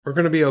We're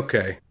going to be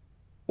okay.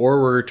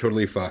 Or we're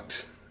totally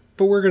fucked.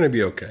 But we're going to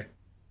be okay.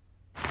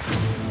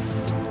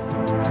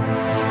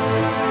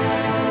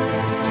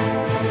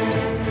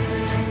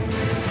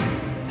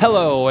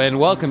 Hello and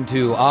welcome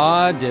to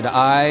Did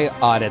I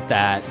Audit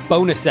That?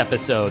 Bonus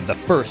episode, the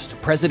first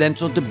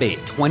presidential debate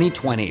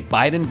 2020,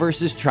 Biden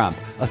versus Trump,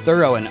 a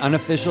thorough and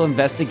unofficial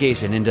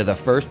investigation into the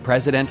first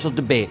presidential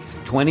debate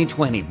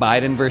 2020,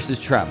 Biden versus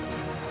Trump.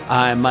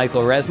 I'm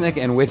Michael Resnick,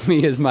 and with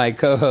me is my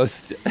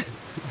co-host,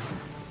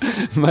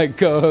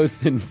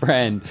 and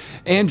friend,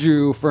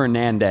 Andrew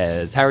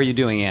Fernandez. How are you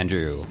doing,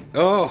 Andrew?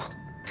 Oh,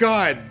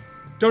 God.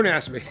 Don't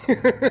ask me.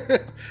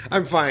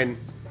 I'm fine.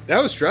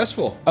 That was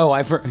stressful. Oh,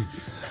 I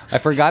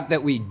forgot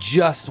that we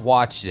just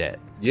watched it.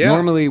 Yeah.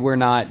 Normally, we're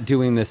not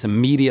doing this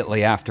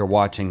immediately after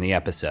watching the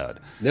episode.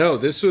 No,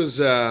 this was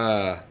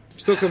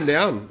still coming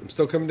down. I'm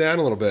still coming down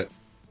a little bit.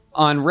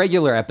 On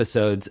regular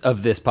episodes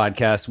of this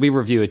podcast, we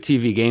review a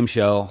TV game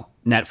show,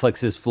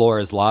 Netflix's Floor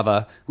is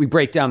Lava. We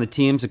break down the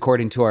teams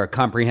according to our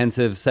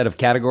comprehensive set of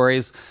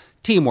categories: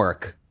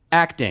 teamwork,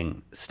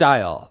 acting,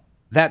 style,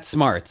 that's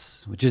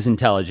smarts, which is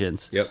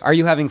intelligence. Yep. Are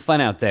you having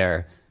fun out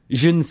there?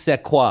 Je ne sais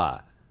quoi.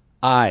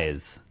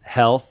 Eyes,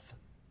 health.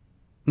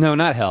 No,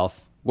 not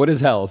health. What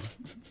is health?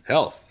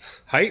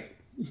 Health. Height?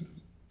 Did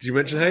you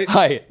mention height?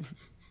 Height.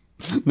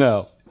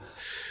 No.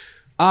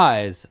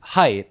 Eyes,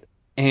 height,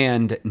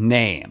 and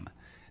name.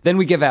 Then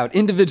we give out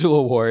individual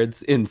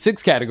awards in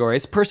 6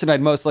 categories: person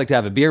I'd most like to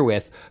have a beer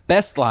with,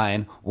 best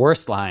line,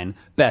 worst line,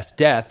 best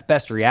death,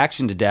 best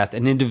reaction to death,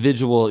 and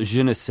individual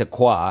je ne sais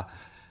quoi.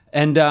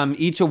 And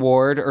each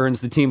award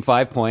earns the team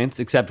 5 points,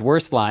 except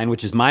worst line,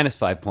 which is minus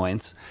 5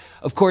 points.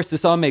 Of course,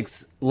 this all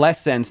makes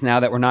less sense now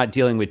that we're not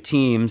dealing with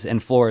teams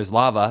and Floor is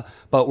Lava,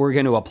 but we're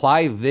going to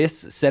apply this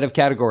set of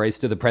categories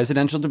to the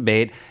presidential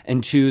debate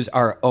and choose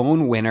our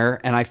own winner,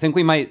 and I think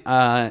we might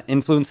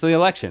influence the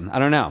election. I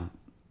don't know.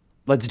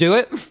 Let's do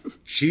it?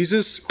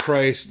 Jesus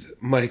Christ,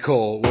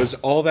 Michael, was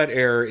all that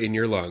air in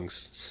your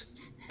lungs?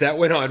 That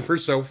went on for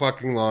so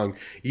fucking long.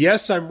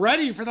 Yes, I'm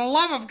ready. For the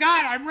love of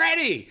God, I'm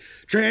ready.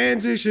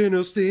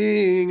 Transitional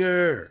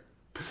stinger.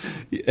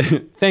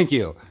 Thank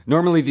you.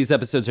 Normally these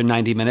episodes are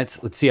 90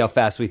 minutes. Let's see how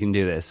fast we can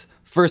do this.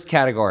 First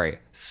category,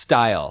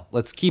 style.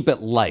 Let's keep it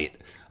light.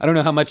 I don't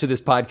know how much of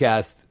this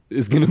podcast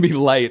is going to be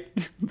light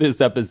this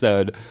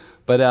episode,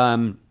 but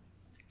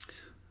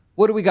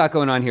what do we got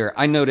going on here?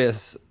 I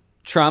notice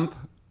Trump.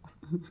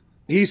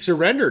 He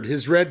surrendered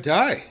his red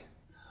tie.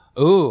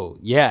 Ooh,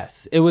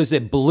 yes. It was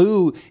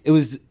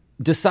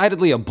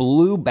decidedly a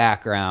blue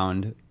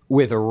background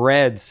with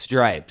red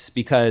stripes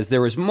because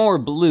there was more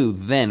blue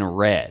than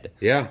red.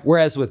 Yeah.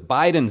 Whereas with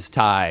Biden's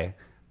tie,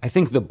 I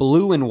think the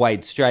blue and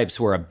white stripes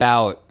were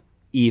about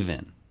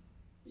even.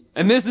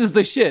 And this is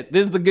the shit.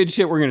 This is the good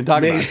shit we're going to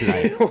talk about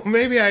tonight.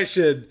 Maybe I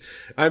should.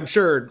 I'm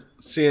sure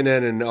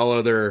CNN and all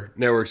other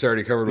networks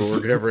already covered what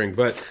we're covering.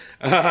 But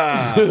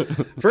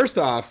first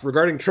off,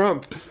 regarding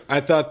Trump, I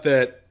thought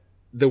that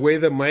the way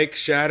the Mike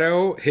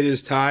shadow hit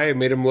his tie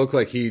made him look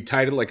like he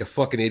tied it like a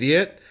fucking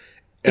idiot.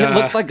 It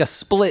looked like a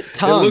split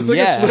tongue. It looked like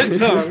a split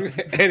tongue,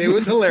 and it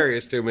was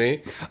hilarious to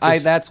me.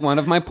 That's one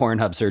of my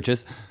Pornhub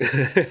searches.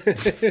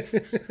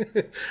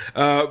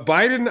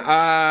 Biden,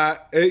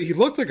 he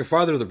looked like a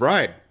father of the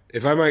bride,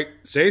 if I might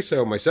say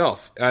so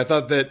myself. I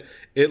thought that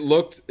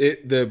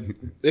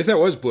if that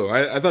was blue,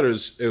 I thought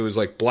it was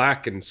like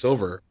black and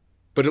silver,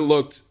 but it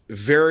looked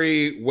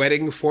very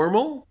wedding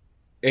formal,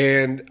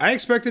 and I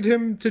expected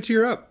him to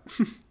tear up.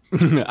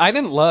 I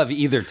didn't love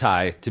either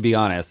tie, to be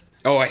honest.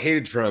 Oh, I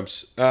hated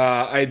Trump's.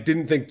 I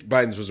didn't think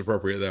Biden's was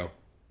appropriate, though.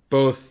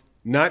 Both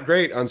not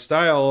great on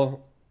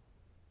style.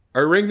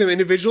 Are you ranking them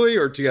individually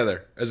or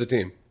together as a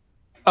team?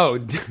 Oh,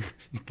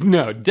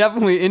 no,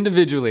 definitely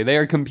individually. They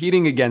are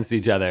competing against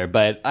each other.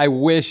 But I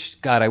wish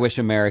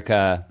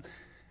America...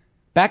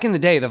 Back in the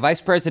day, the vice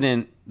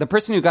president, the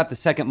person who got the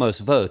second most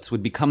votes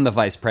would become the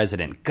vice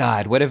president.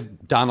 God, what if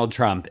Donald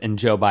Trump and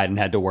Joe Biden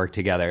had to work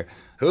together?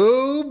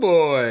 Oh,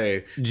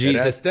 boy.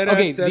 Jesus.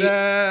 Okay.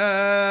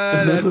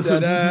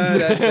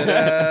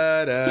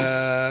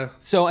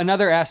 So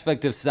another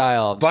aspect of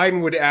style.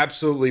 Biden would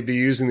absolutely be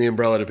using the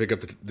umbrella to pick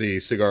up the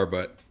cigar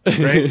butt,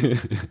 right?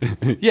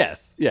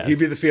 Yes. He'd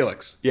be the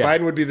Felix. Yeah.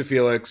 Biden would be the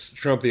Felix,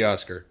 Trump the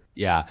Oscar.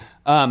 Yeah.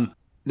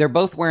 They're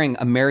both wearing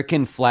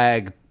American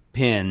flag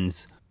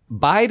pins.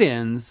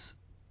 Biden's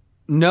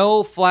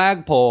no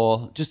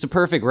flagpole, just a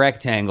perfect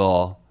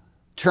rectangle.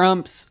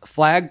 Trump's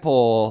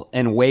flagpole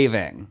and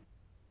waving.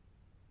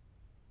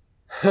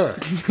 Huh.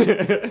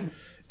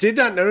 Did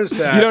not notice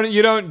that.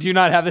 Do you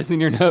not have this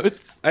in your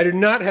notes? I did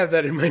not have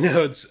that in my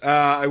notes.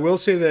 I will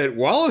say that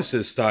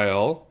Wallace's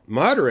style,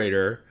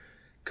 moderator,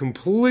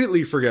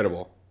 completely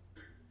forgettable.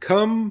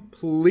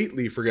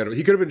 Completely forgettable.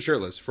 He could have been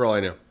shirtless, for all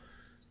I know.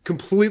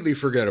 Completely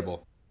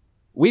forgettable.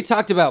 We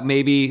talked about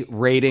maybe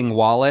rating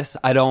Wallace.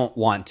 I don't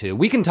want to.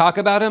 We can talk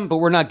about him, but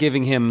we're not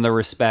giving him the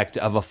respect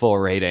of a full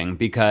rating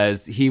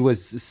because he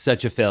was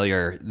such a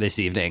failure this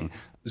evening.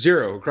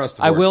 0 across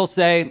the board. I will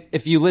say,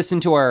 if you listen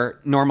to our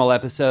normal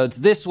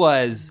episodes, this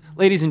was,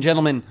 ladies and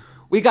gentlemen,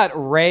 we got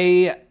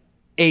Ray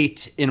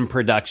 8 in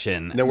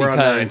production. No, we're on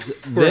 9.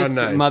 We're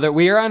on 9.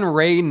 We are on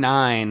Ray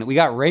 9. We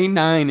got Ray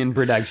 9 in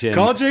production.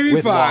 Call Jamie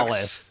with Foxx.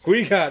 Wallace.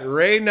 We got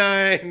Ray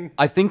 9.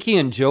 I think he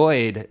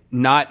enjoyed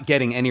not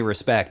getting any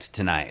respect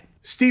tonight.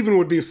 Steven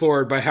would be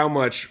floored by how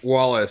much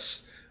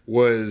Wallace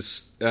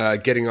was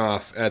getting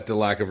off at the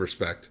lack of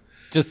respect.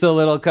 Just a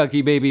little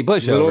cucky baby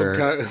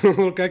pushover.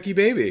 Little cucky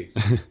baby.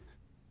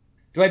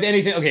 Do I have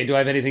anything? Okay, do I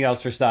have anything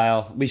else for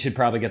style? We should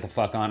probably get the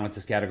fuck on with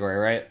this category,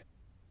 right?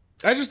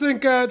 I just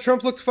think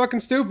Trump looked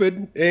fucking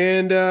stupid,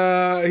 and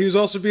he was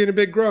also being a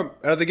big grump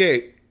out of the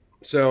gate.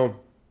 So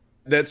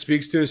that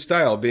speaks to his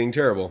style being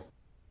terrible.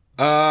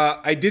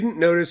 I didn't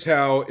notice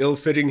how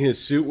ill-fitting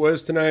his suit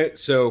was tonight,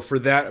 so for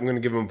that, I'm going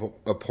to give him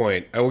a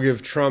point. I will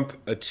give Trump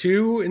a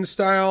 2 in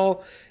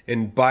style,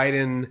 and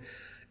Biden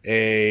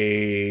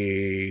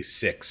a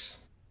 6.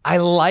 I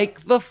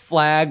like the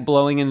flag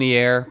blowing in the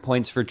air.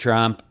 Points for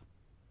Trump.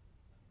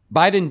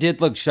 Biden did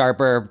look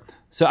sharper,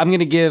 so I'm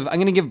gonna give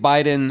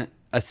Biden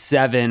a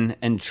 7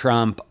 and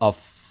Trump a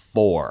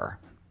 4.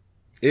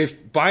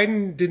 If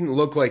Biden didn't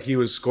look like he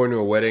was going to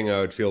a wedding, I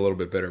would feel a little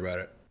bit better about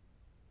it.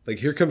 Like,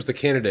 here comes the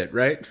candidate,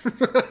 right?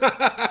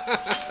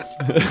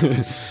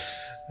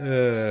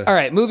 All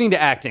right, moving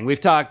to acting. We've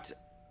talked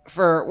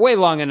for way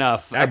long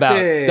enough about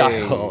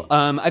style.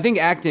 I think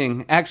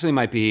acting actually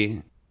might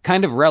be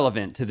kind of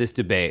relevant to this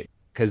debate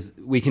because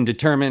we can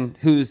determine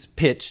whose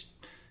pitch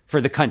for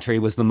the country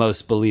was the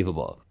most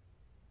believable.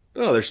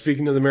 Oh, they're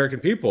speaking to the American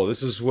people.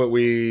 This is where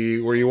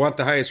you want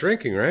the highest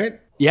ranking, right?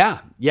 Yeah,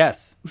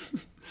 yes.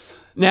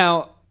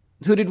 Now,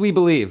 who did we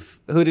believe?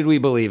 Who did we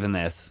believe in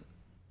this?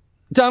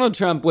 Donald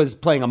Trump was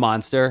playing a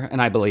monster,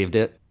 and I believed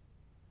it.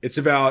 It's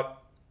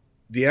about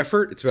the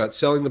effort. It's about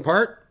selling the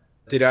part.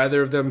 Did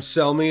either of them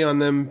sell me on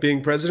them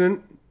being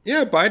president?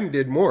 Yeah, Biden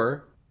did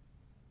more.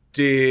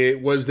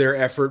 Was there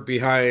effort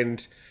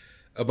behind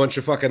a bunch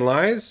of fucking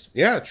lies?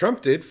 Yeah,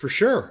 Trump did, for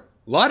sure.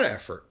 A lot of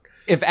effort.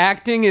 If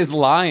acting is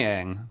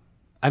lying,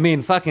 I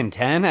mean, fucking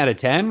 10 out of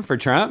 10 for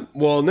Trump?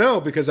 Well,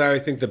 no, because I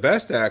think the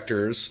best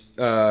actors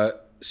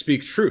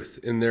speak truth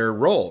in their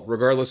role,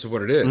 regardless of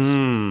what it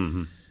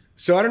is.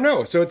 So I don't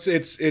know. So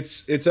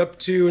it's up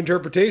to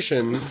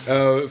interpretation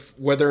of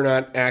whether or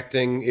not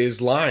acting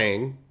is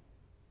lying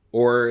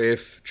or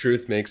if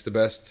truth makes the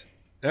best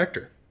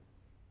actor.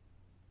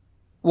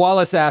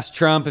 Wallace asked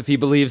Trump if he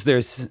believes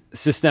there's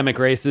systemic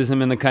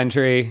racism in the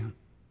country.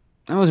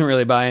 I wasn't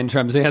really buying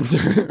Trump's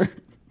answer.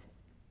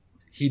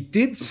 He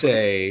did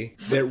say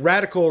that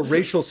radical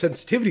racial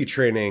sensitivity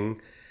training,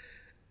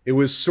 it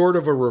was sort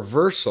of a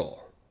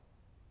reversal.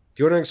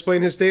 Do you want to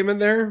explain his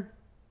statement there?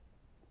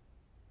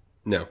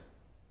 No.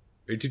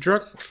 Are you too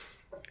drunk?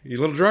 Are you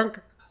a little drunk?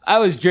 I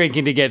was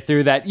drinking to get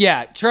through that.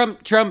 Yeah,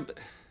 Trump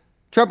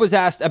was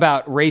asked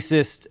about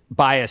racist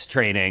bias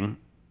training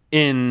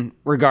in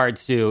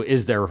regards to,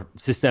 is there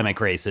systemic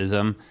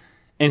racism?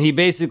 And he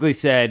basically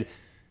said,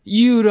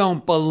 you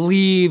don't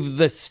believe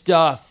the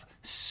stuff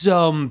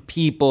some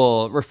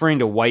people, referring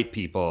to white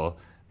people,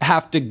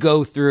 have to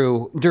go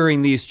through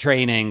during these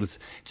trainings.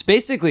 It's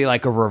basically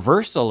like a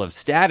reversal of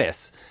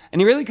status. And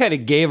he really kind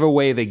of gave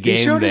away the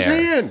game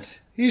there.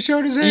 He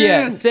showed his hand.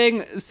 Yeah,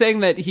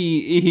 saying that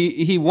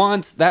he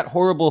wants that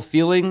horrible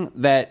feeling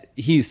that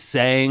he's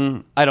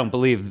saying, I don't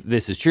believe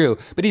this is true,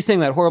 but he's saying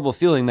that horrible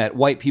feeling that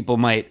white people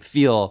might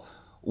feel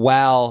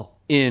while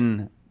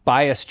in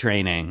bias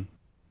training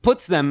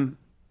puts them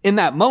in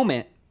that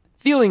moment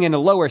feeling in a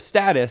lower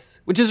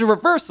status, which is a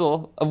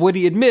reversal of what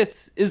he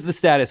admits is the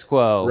status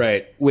quo.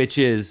 Right. Which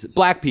is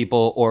black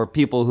people or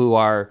people who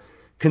are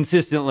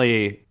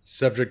consistently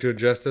subject to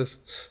injustice.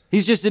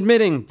 He's just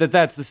admitting that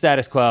that's the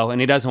status quo and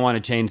he doesn't want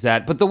to change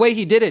that. But the way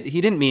he did it,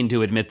 he didn't mean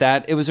to admit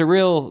that. It was a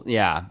real,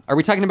 yeah. Are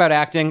we talking about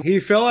acting? He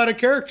fell out of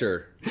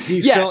character.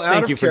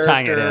 Thank you for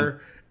tying it in.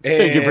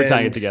 Thank you for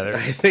tying it together.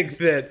 I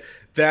think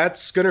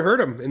that's going to hurt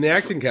him in the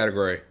acting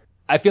category.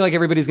 I feel like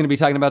everybody's going to be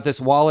talking about this.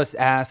 Wallace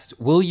asked,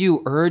 will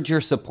you urge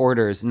your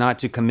supporters not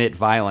to commit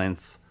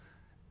violence,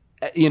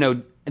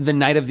 the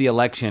night of the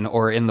election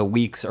or in the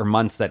weeks or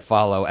months that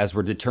follow as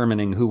we're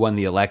determining who won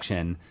the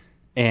election?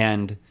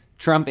 And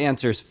Trump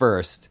answers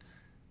first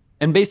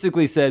and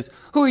basically says,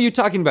 who are you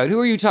talking about? Who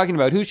are you talking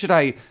about? Who should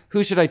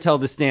I tell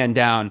to stand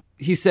down?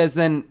 He says,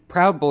 then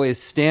Proud Boys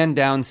stand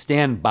down,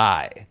 stand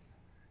by.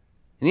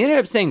 And he ended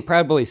up saying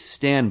Proud Boys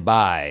stand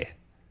by,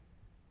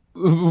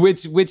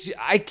 which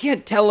I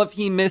can't tell if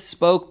he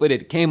misspoke, but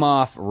it came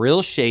off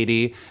real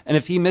shady. And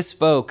if he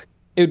misspoke,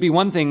 it would be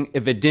one thing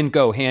if it didn't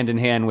go hand in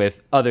hand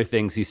with other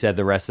things he said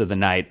the rest of the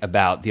night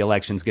about the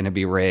election's going to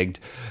be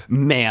rigged,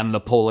 man the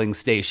polling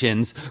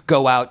stations,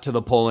 go out to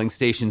the polling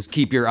stations,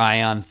 keep your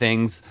eye on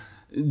things,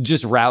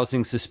 just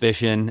rousing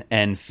suspicion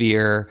and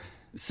fear.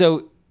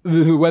 So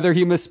whether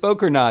he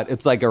misspoke or not,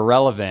 it's like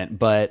irrelevant,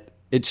 but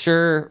it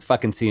sure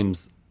fucking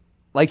seems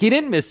like he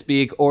didn't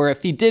misspeak, or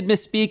if he did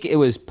misspeak, it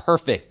was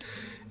perfect.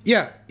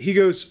 Yeah, he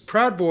goes,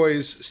 Proud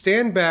Boys,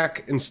 stand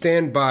back and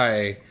stand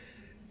by,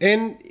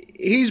 and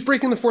he's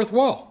breaking the fourth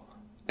wall,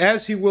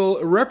 as he will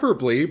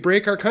irreparably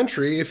break our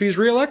country if he's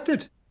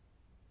reelected.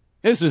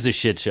 This was a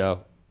shit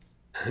show.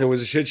 It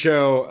was a shit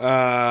show.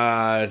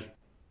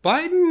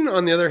 Biden,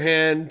 on the other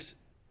hand,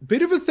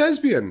 bit of a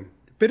thespian,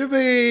 bit of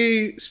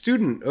a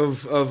student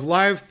of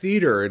live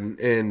theater,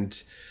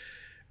 and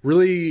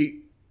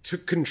really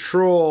took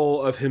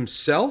control of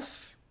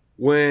himself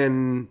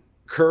when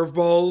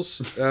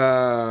curveballs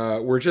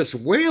were just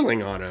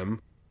wailing on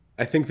him.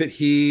 I think that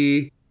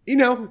he,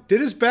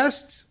 did his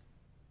best,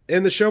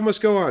 and the show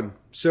must go on.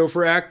 So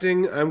for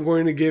acting, I'm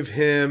going to give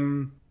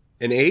him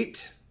an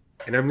 8,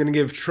 and I'm going to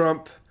give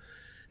Trump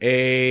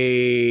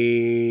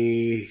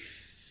a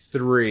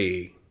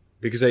 3,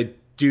 because I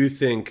do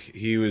think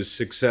he was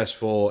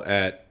successful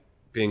at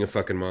being a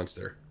fucking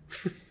monster.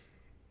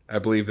 I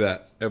believe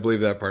that. I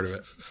believe that part of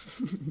it.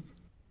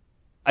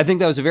 I think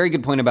that was a very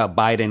good point about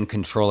Biden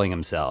controlling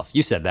himself.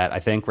 You said that, I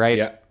think, right?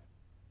 Yeah.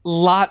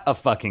 Lot of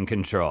fucking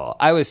control.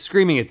 I was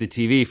screaming at the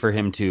TV for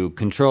him to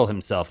control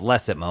himself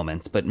less at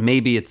moments, but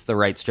maybe it's the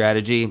right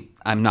strategy.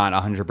 I'm not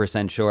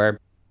 100% sure.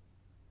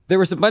 There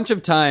was a bunch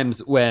of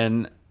times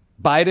when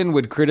Biden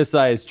would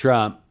criticize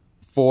Trump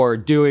for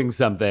doing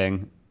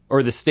something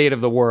or the state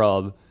of the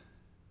world,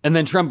 and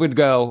then Trump would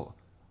go,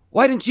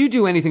 "Why didn't you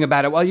do anything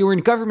about it while you were in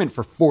government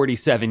for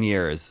 47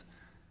 years?"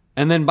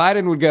 And then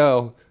Biden would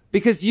go,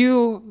 "Because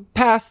you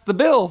passed the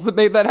bill that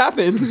made that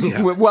happen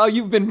while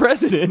you've been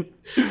president."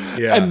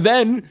 Yeah. And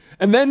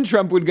then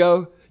Trump would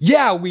go,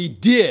 "Yeah, we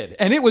did.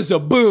 And it was a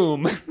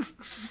boom."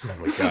 Oh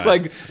my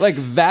God.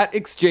 like that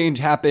exchange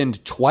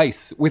happened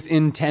twice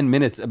within 10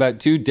 minutes about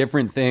two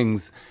different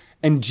things.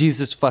 And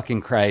Jesus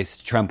fucking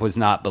Christ, Trump was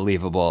not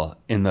believable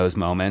in those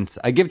moments.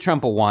 I give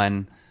Trump a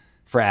 1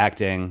 for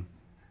acting.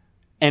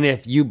 And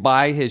if you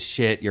buy his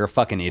shit, you're a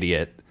fucking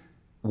idiot.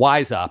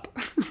 Wise up.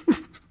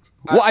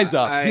 Wise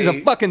up. He's a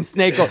fucking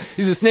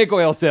he's a snake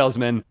oil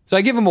salesman. So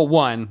I give him a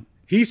 1.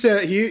 He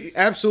said he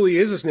absolutely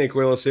is a snake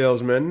oil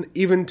salesman.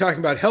 Even talking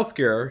about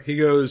healthcare, he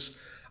goes,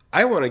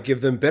 "I want to give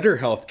them better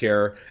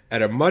healthcare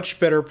at a much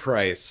better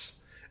price."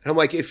 And I'm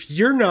like, if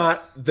you're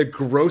not the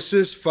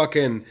grossest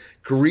fucking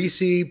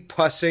greasy,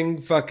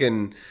 pussing,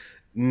 fucking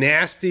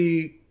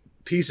nasty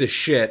piece of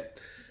shit,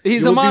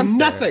 he's a monster. Do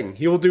nothing.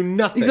 He will do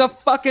nothing. He's a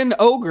fucking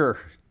ogre.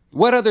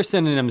 What other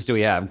synonyms do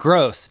we have?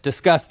 Gross,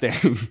 disgusting.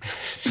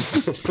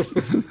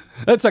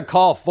 That's a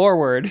call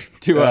forward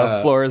to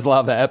a Floor is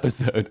Lava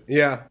episode.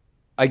 Yeah.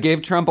 I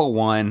gave Trump a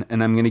 1,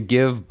 and I'm going to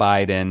give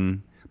Biden.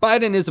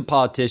 Biden is a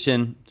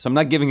politician, so I'm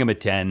not giving him a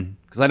 10,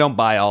 because I don't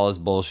buy all his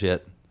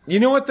bullshit. You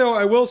know what, though?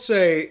 I will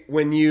say,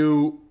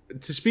 to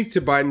speak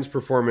to Biden's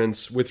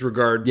performance with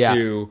regard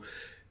to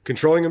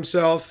controlling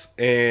himself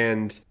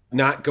and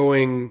not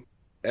going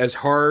as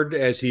hard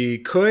as he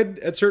could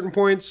at certain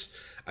points,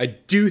 I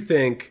do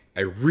think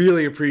I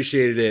really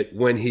appreciated it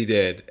when he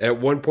did. At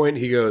one point,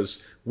 he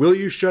goes, "Will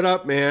you shut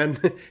up, man?"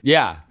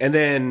 Yeah. And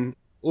then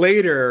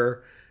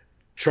later,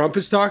 Trump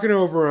is talking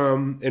over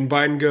him, and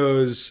Biden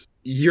goes,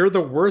 "You're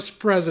the worst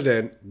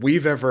president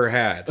we've ever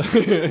had."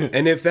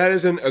 And if that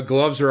isn't a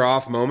gloves are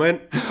off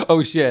moment,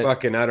 oh shit,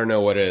 fucking I don't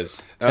know what is.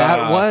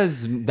 That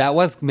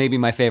was maybe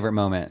my favorite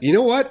moment. You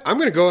know what? I'm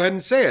going to go ahead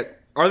and say it.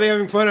 Are they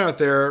having fun out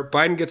there?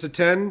 Biden gets a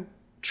 10.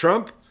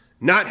 Trump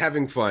not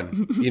having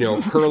fun.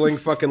 Hurling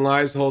fucking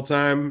lies the whole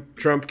time.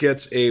 Trump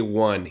gets a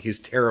 1. He's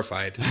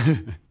terrified.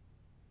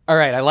 All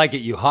right, I like it.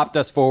 You hopped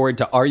us forward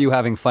to "Are you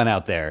having fun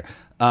out there?"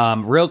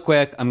 Real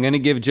quick, I'm going to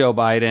give Joe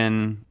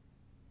Biden.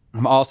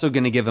 I'm also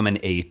going to give him an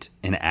 8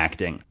 in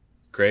acting.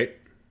 Great.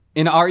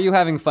 In "Are you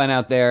having fun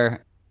out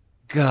there?"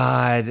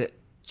 God,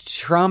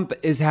 Trump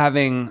is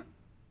having...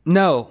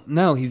 No,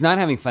 he's not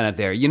having fun out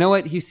there. You know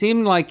what? He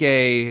seemed like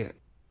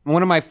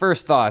one of my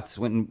first thoughts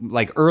when,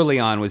 early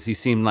on was he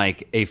seemed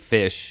like a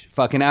fish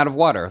fucking out of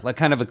water. Like,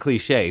 kind of a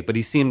cliche, but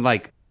he seemed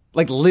like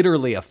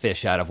literally a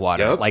fish out of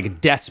water. Yep.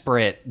 Like,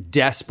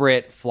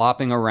 desperate,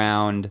 flopping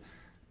around.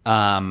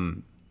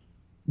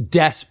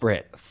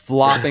 Desperate,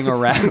 flopping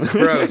around.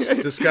 Gross,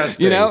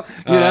 disgusting. Gross,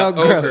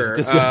 ogre,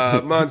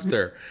 disgusting.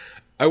 Monster.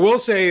 I will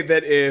say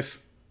that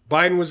if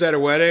Biden was at a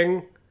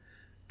wedding,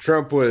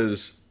 Trump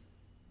was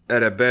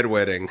at a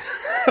bedwetting.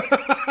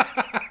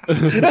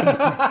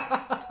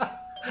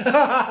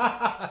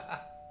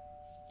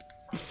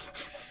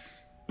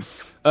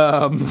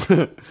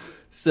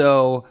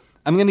 So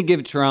I'm going to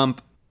give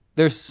Trump,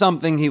 there's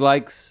something he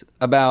likes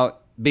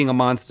about being a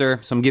monster,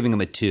 so I'm giving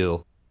him a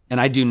 2. And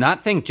I do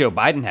not think Joe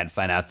Biden had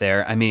fun out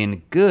there. I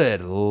mean,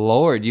 good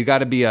Lord, you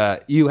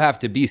have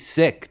to be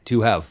sick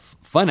to have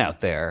fun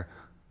out there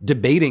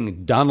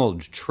debating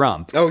Donald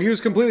Trump. Oh, he was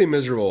completely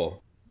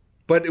miserable.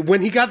 But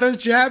when he got those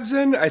jabs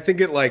in, I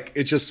think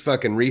it just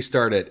fucking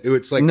restarted.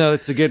 It's like... No,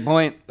 it's a good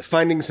point.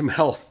 Finding some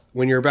health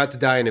when you're about to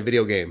die in a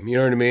video game. You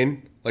know what I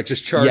mean? Like,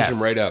 just charge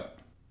him right up.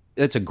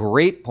 That's a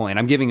great point.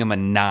 I'm giving him a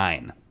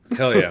 9.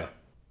 Hell yeah.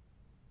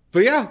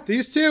 But yeah,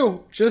 these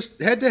two,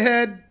 just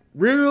head-to-head,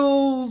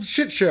 real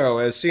shit show,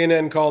 as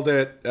CNN called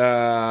it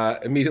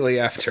immediately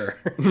after.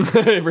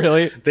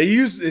 Really?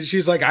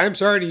 She's like, "I'm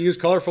sorry to use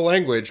colorful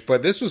language,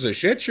 but this was a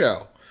shit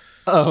show."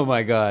 Oh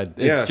my God.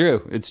 It's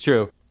true. It's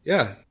true.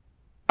 Yeah.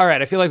 All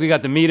right. I feel like we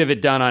got the meat of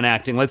it done on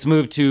acting. Let's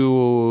move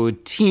to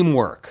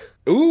teamwork.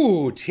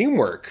 Ooh,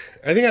 teamwork.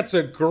 I think that's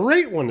a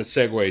great one to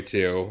segue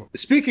to.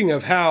 Speaking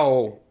of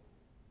how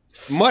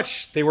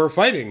much they were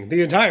fighting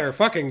the entire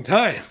fucking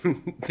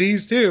time,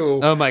 these two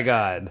Oh my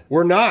God.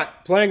 were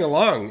not playing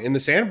along in the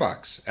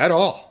sandbox at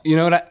all. You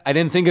know what? I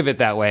didn't think of it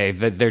that way,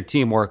 that their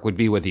teamwork would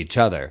be with each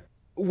other.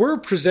 We're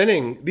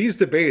presenting, these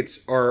debates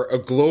are a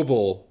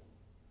globally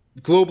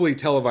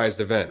televised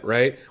event,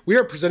 right? We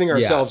are presenting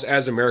ourselves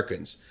as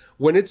Americans.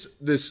 When it's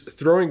this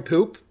throwing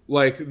poop,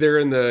 like they're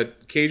in the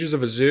cages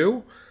of a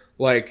zoo,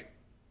 like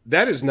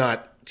that is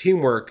not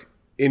teamwork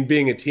in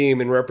being a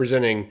team and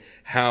representing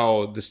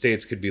how the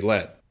states could be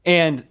led.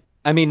 And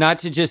I mean, not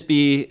to just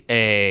be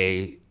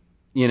a,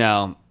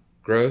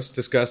 Gross,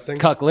 disgusting.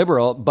 cuck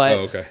liberal, but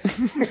Oh, okay.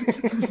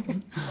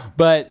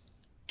 but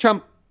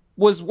Trump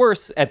was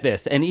worse at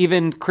this. And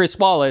even Chris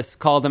Wallace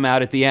called him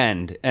out at the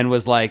end and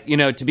was like,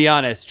 to be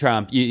honest,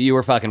 Trump, you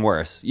were fucking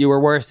worse. You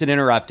were worse at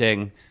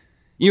interrupting.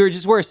 You were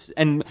just worse.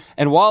 And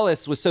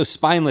Wallace was so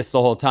spineless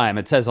the whole time.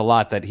 It says a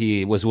lot that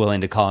he was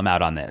willing to call him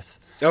out on this.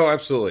 Oh,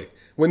 absolutely.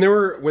 When they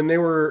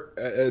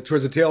were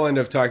towards the tail end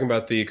of talking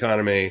about the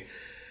economy,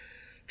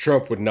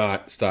 Trump would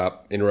not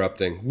stop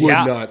interrupting.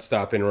 Not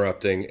stop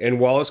interrupting. And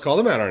Wallace called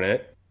him out on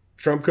it.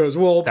 Trump goes,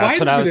 well, That's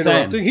what I Biden's was been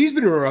interrupting. saying. He's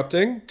been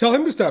interrupting. Tell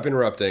him to stop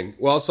interrupting.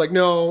 Wallace like,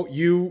 no,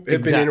 you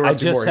have been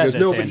interrupting I just more. He said goes,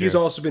 this, no, but Andrew. he's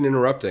also been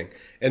interrupting.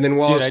 And then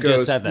Wallace I just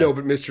goes, said this. no,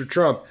 but Mr.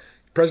 Trump,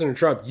 President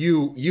Trump,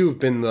 you've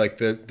been like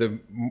the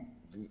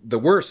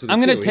worst of the I'm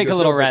going two. to He take goes, a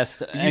little no, but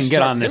rest you and should get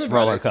talk on to this him about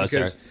roller it coaster.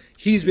 because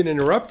he's been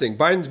interrupting.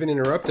 Biden's been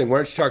interrupting. Why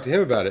don't you talk to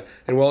him about it?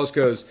 And Wallace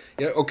goes,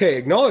 yeah, okay,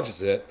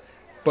 acknowledges it,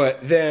 but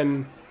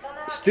then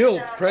still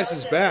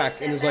presses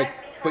back and is like,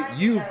 but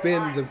you've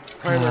been the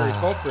primary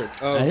culprit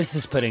of This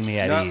is putting me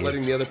at not ease.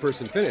 letting the other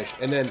person finish.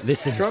 And then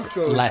This is Trump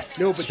goes, less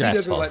no, but he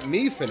stressful. doesn't let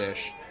me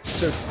finish.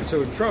 So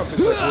Trump is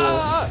like,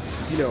 well,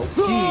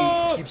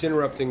 he keeps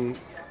interrupting.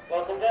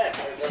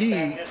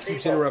 He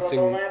keeps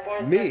interrupting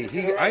me.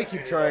 I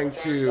keep trying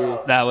to.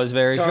 That was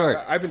very short.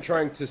 I've been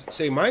trying to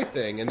say my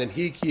thing, and then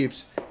he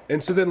keeps.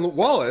 And so then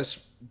Wallace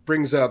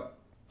brings up.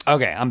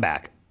 Okay, I'm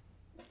back.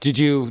 Did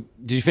you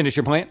finish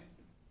your point?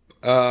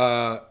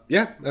 Yeah,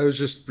 I was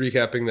just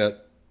recapping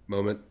that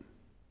moment.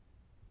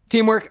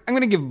 Teamwork, I'm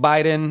going to give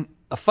Biden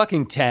a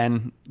fucking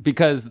 10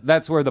 because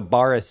that's where the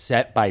bar is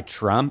set by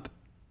Trump,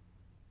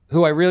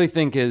 who I really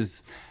think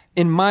is,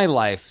 in my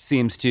life,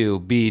 seems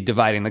to be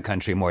dividing the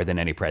country more than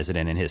any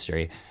president in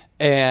history.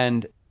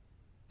 And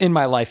in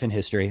my life in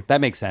history,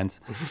 that makes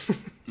sense.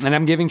 And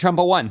I'm giving Trump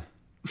a 1.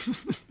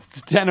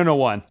 It's 10 and a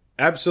 1.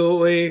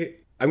 Absolutely.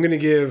 I'm going to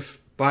give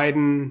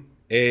Biden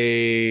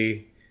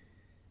a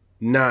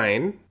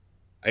 9.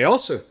 I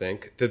also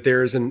think that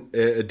there is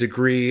a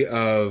degree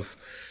of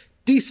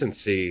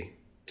decency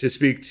to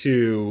speak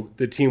to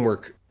the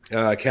teamwork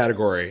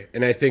category.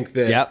 And I think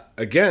that,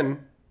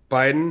 again,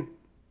 Biden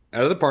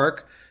out of the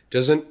park,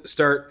 doesn't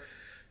start,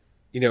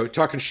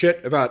 talking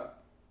shit about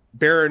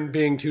Barron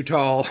being too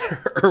tall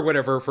or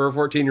whatever for a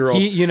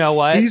 14-year-old. You know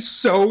what? He's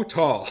so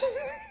tall.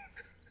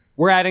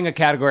 We're adding a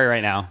category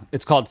right now.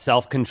 It's called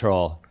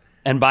self-control.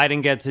 And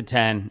Biden gets a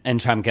 10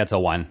 and Trump gets a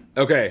 1.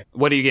 Okay.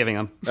 What are you giving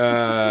him?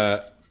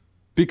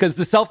 Because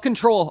the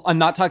self-control on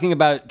not talking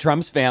about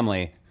Trump's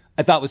family,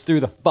 I thought was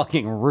through the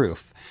fucking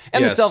roof.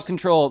 And the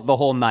self-control the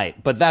whole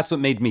night. But that's what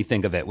made me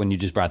think of it when you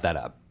just brought that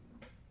up.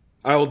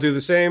 I will do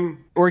the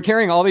same. We're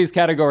carrying all these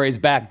categories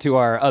back to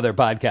our other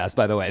podcast,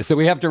 by the way. So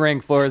we have to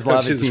rank Flora's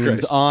Lava Jesus teams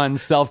Christ. on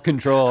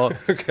self-control.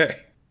 Okay.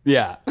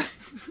 Yeah.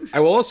 I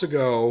will also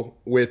go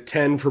with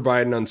 10 for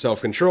Biden on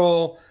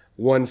self-control,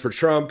 1 for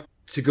Trump.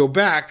 To go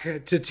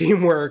back to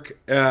teamwork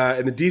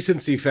and the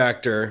decency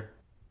factor,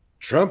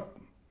 Trump,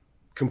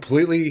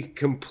 completely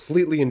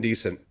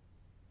indecent.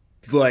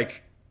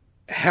 Like,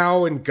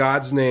 how in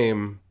God's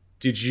name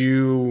did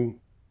you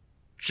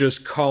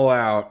just call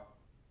out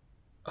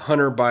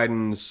Hunter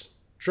Biden's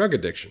drug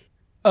addiction?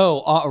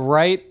 Oh,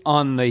 right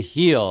on the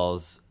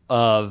heels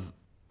of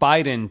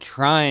Biden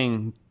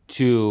trying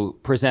to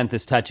present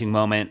this touching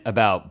moment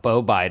about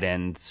Beau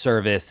Biden's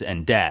service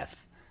and death.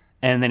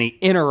 And then he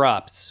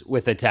interrupts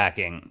with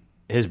attacking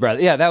his brother.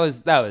 Yeah, that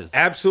was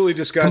Absolutely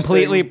disgusting.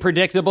 completely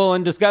predictable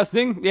and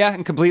disgusting. Yeah,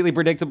 and completely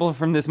predictable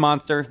from this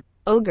monster.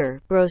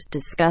 Ogre, gross,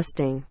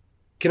 disgusting.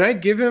 Can I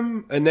give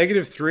him a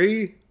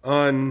 -3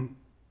 on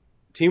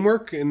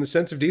teamwork in the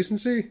sense of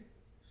decency?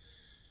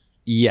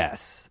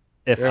 Yes.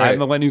 If All right. I'm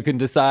the one who can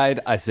decide,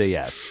 I say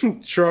yes.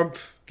 Trump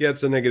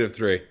gets a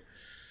 -3.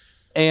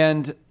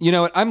 And you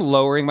know what? I'm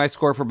lowering my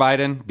score for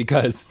Biden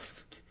because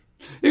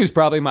he was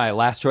probably my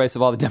last choice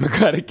of all the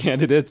Democratic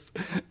candidates.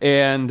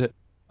 And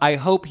I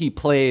hope he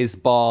plays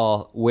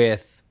ball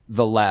with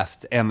the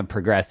left and the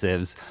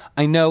progressives.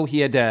 I know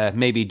he had to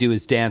maybe do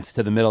his dance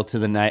to the middle to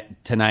the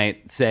night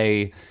tonight,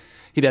 say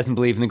he doesn't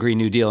believe in the Green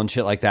New Deal and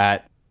shit like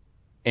that.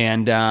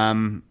 And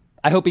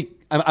I hope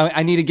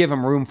I need to give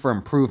him room for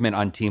improvement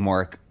on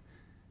teamwork.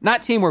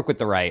 Not teamwork with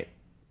the right.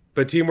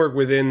 But teamwork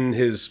within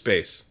his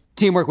space.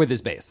 Teamwork with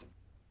his base.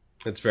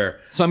 That's fair.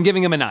 So I'm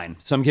giving him a 9.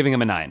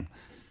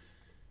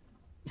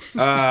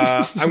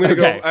 I'm gonna Okay.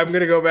 go. I'm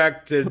gonna go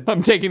back to.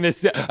 I'm taking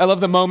this. I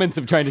love the moments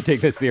of trying to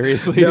take this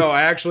seriously. No,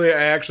 I actually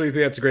think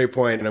that's a great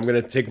point, and I'm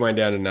gonna take mine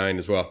down to 9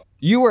 as well.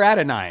 You were at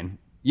a 9.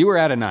 You were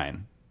at a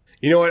 9.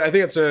 You know what? I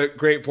think that's a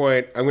great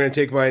point. I'm gonna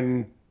take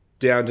mine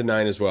down to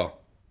 9 as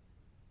well.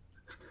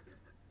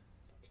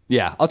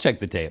 Yeah, I'll check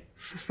the tape.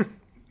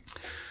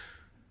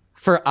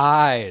 For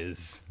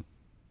eyes.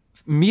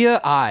 Mia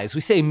eyes.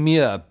 We say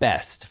Mia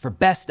best. For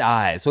best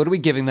eyes. What are we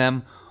giving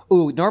them?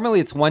 Ooh, normally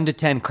it's 1 to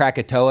 10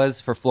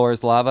 Krakatoas for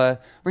Floor's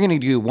Lava. We're going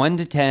to do 1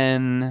 to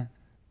 10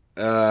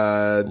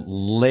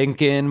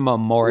 Lincoln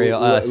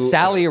Memorial.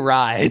 Sally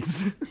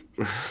Rides.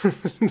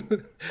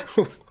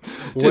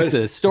 Just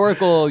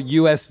historical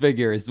U.S.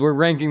 figures. We're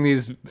ranking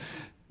these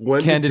 1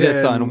 to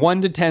candidates 10 on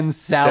 1 to 10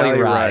 Sally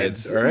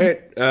Rides. All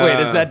right. Wait,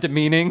 is that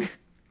demeaning?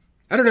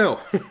 I don't know.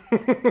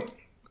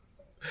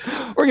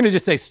 We're going to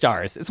just say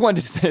stars. It's 1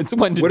 to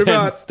What 10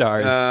 about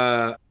stars.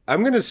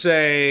 I'm gonna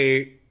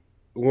say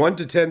 1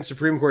 to 10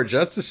 Supreme Court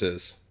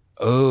justices.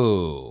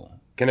 Oh.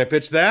 Can I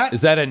pitch that?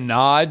 Is that a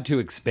nod to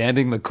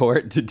expanding the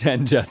court to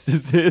 10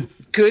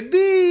 justices? Could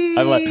be.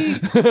 I like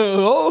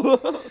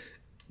oh.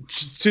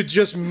 To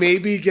just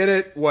maybe get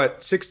it,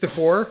 6 to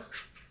 4?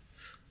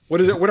 What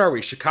is it? What are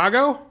we?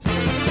 Chicago?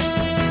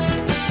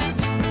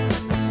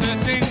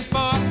 Searching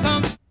for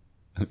some.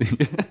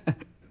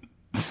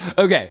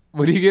 Okay,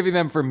 what are you giving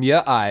them for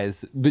Mia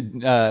eyes?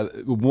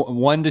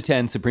 1 to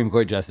 10 Supreme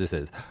Court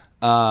justices.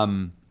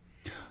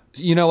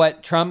 You know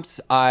what?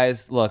 Trump's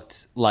eyes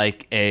looked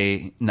like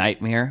a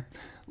nightmare.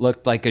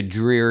 Looked like a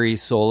dreary,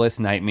 soulless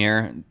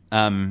nightmare.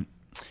 I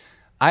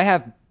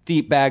have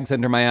deep bags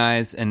under my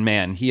eyes, and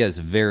man, he has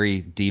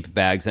very deep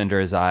bags under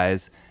his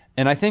eyes.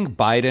 And I think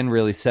Biden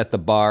really set the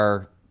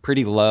bar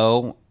pretty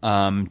low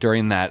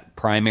during that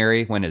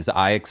primary when his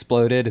eye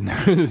exploded and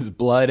there was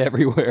blood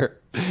everywhere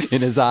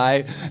in his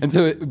eye. And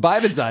so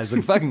Biden's eyes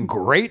look fucking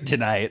great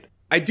tonight.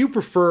 I do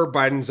prefer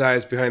Biden's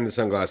eyes behind the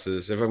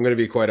sunglasses, if I'm going to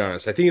be quite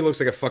honest. I think he looks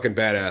like a fucking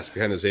badass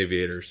behind those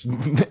aviators.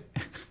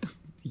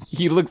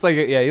 He looks like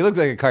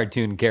a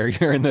cartoon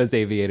character in those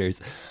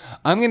aviators.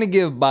 I'm going to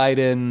give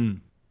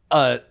Biden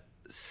a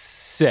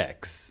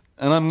 6,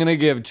 and I'm going to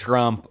give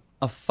Trump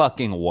a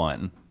fucking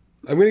 1.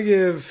 I'm going to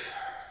give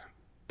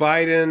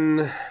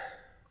Biden...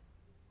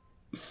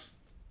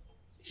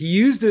 He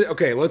used it...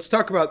 Okay, let's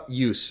talk about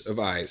use of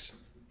eyes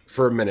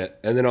for a minute,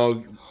 and then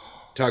I'll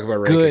talk about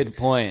ranking. Good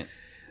point.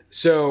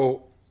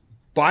 So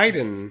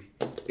Biden,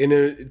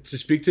 to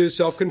speak to his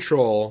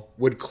self-control,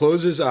 would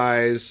close his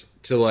eyes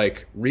to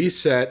like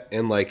reset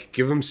and like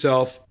give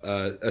himself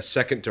a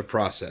second to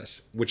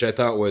process, which I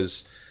thought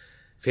was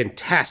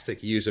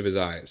fantastic use of his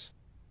eyes.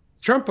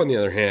 Trump, on the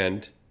other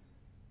hand,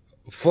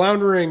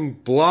 floundering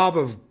blob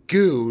of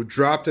goo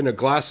dropped in a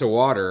glass of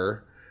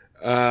water.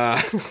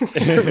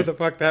 Whatever the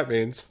fuck that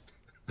means.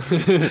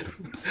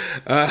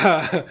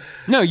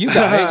 No, you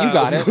got it. You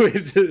got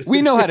it.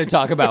 We know how to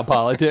talk about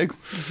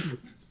politics.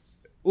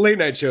 Late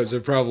night shows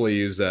have probably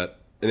used that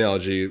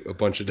analogy a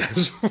bunch of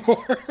times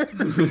before.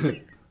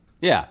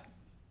 Yeah.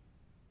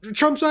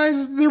 Trump's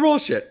eyes, they're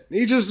bullshit.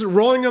 He's just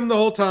rolling them the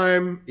whole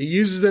time. He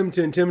uses them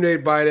to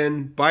intimidate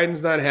Biden.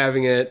 Biden's not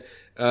having it.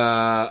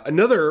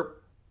 Another,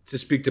 to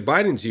speak to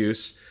Biden's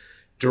use,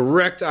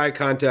 direct eye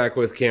contact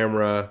with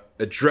camera,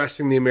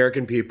 addressing the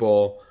American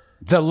people.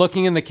 The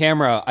looking in the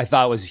camera I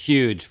thought was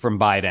huge from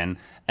Biden.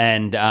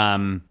 And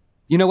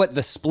you know what?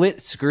 The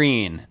split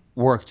screen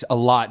worked a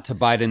lot to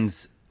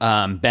Biden's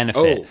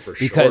benefit. Oh, for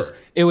because sure.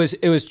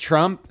 it was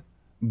Trump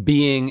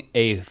being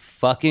a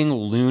fucking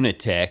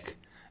lunatic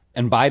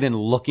and Biden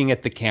looking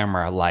at the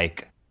camera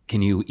like,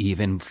 can you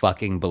even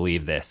fucking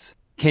believe this?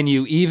 Can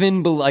you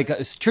even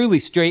truly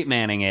straight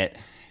manning it?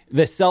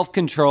 The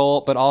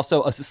self-control, but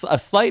also a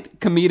slight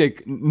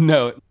comedic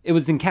note. It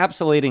was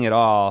encapsulating it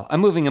all.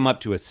 I'm moving him up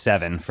to a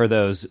 7 for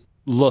those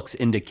looks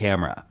into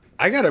camera.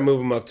 I got to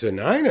move him up to a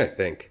 9, I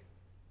think.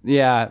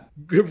 Yeah.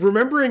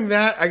 Remembering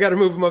that, I got to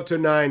move him up to a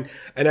 9.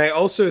 And I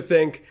also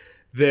think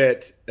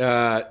that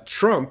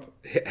Trump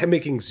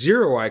making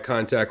zero eye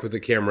contact with the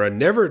camera,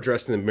 never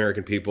addressing the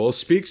American people,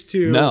 speaks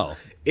to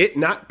it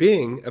not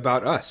being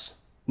about us.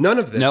 None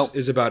of this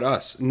is about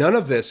us. None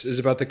of this is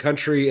about the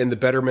country and the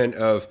betterment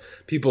of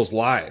people's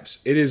lives.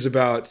 It is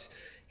about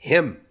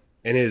him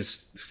and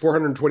his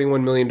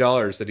 $421 million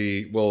that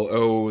he will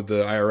owe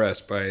the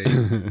IRS by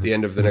the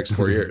end of the next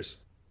 4 years.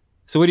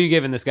 So what are you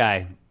giving this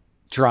guy,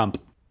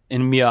 Trump,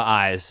 in Mia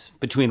eyes,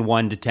 between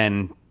 1 to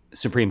 10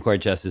 Supreme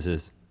Court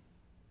justices?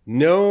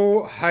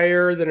 No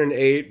higher than an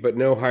 8, but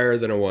no higher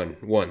than a 1.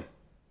 1.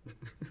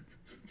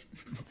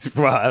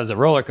 Wow, that was a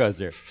roller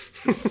coaster.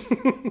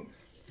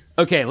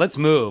 Okay, let's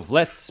move.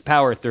 Let's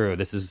power through.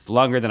 This is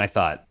longer than I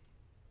thought.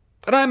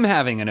 But I'm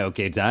having an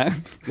okay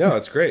time. No,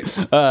 it's great.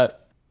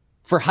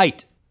 For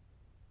height.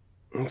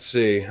 Let's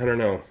see. I don't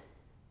know.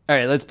 All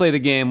right, let's play the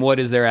game. What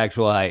is their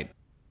actual height?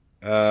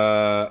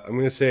 I'm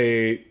going to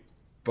say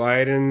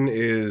Biden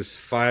is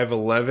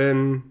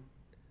 5'11",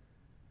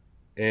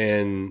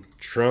 and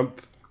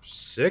Trump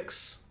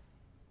 6.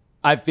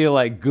 I feel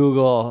like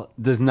Google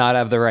does not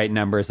have the right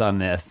numbers on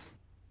this.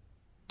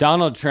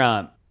 Donald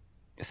Trump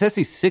says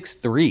he's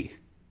 6'3".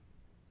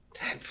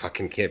 That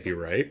fucking can't be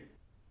right.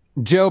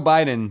 Joe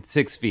Biden,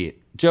 6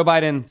 feet. Joe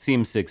Biden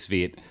seems 6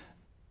 feet,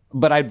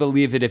 but I'd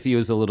believe it if he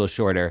was a little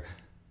shorter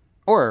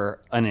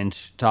or an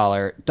inch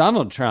taller.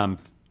 Donald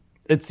Trump,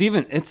 it's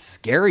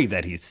scary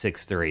that he's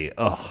 6'3".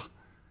 Ugh.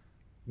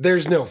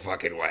 There's no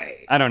fucking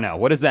way. I don't know.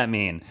 What does that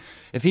mean?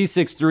 If he's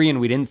 6'3"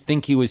 and we didn't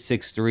think he was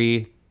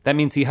 6'3", that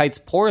means he heights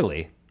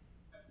poorly.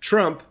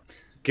 Trump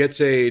gets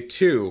a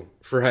 2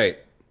 for height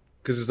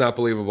because it's not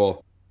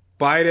believable.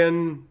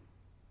 Biden,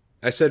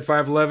 I said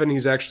 5'11".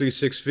 He's actually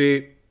 6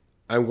 feet.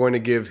 I'm going to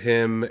give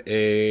him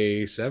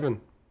a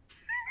 7.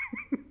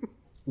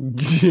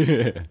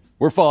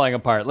 We're falling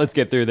apart. Let's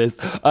get through this.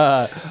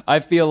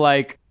 I feel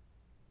like,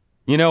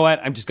 you know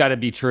what? I've just got to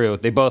be true.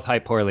 They both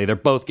height poorly. They're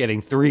both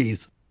getting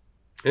 3s.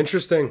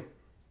 Interesting.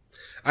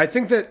 I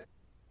think that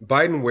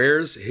Biden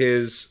wears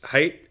his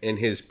height and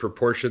his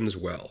proportions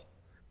well.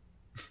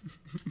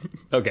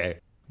 Okay.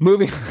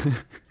 Moving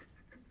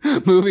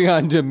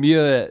on to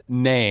Mia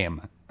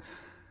Name.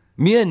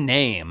 Mia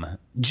Name.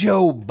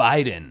 Joe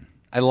Biden.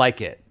 I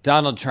like it.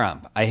 Donald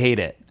Trump. I hate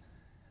it.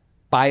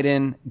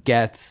 Biden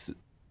gets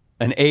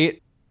an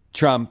 8.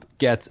 Trump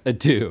gets a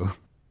 2.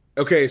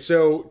 Okay,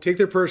 so take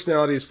their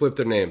personalities, flip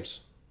their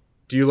names.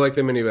 Do you like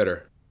them any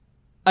better?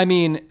 I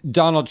mean,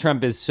 Donald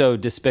Trump is so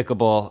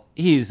despicable.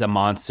 He's a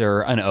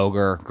monster, an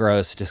ogre,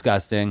 gross,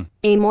 disgusting.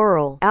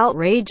 Amoral,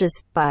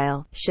 outrageous,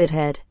 vile,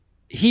 shithead.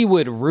 He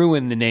would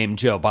ruin the name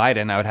Joe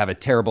Biden. I would have a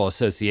terrible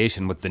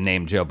association with the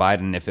name Joe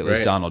Biden if it was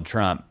Right. Donald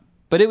Trump.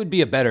 But it would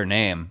be a better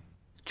name.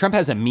 Trump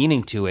has a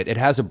meaning to it. It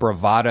has a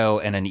bravado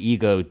and an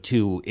ego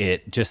to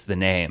it, just the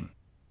name.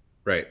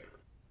 Right.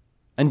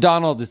 And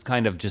Donald is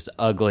kind of just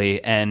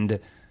ugly, and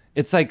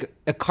it's like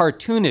a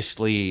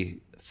cartoonishly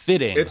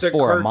fitting It's a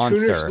for a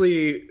monster.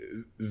 cartoonishly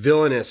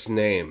villainous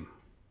name,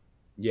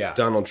 Yeah.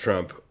 Donald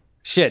Trump.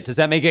 Shit, does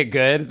that make it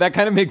good? That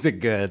kind of makes it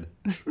good.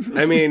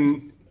 I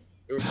mean,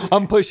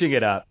 I'm pushing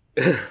it up.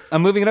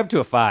 I'm moving it up to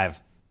a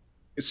 5.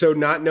 so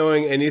not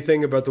knowing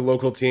anything about the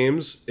local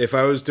teams, if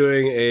I was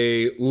doing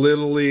a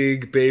Little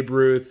League Babe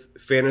Ruth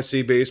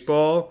fantasy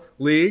baseball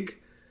league,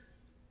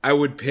 I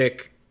would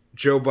pick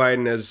Joe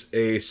Biden as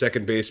a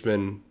second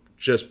baseman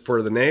just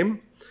for the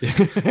name.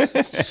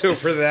 So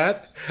for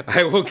that,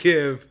 I will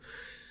give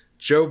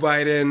Joe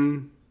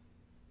Biden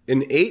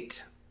an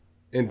 8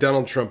 and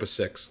Donald Trump a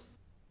 6.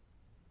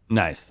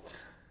 Nice.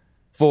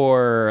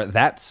 For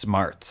that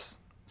smarts.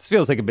 This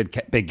feels like a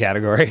big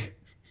category.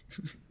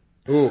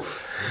 Ooh.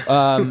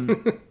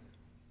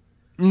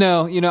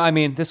 No, I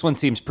mean, this one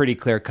seems pretty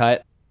clear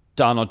cut.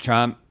 Donald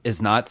Trump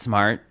is not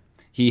smart.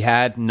 He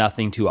had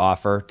nothing to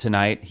offer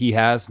tonight. He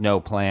has no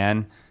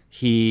plan.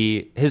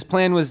 His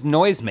plan was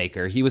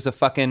noisemaker.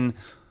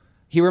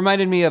 He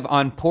reminded me of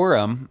on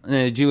Purim,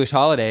 a Jewish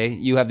holiday,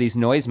 you have these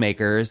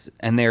noisemakers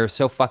and they're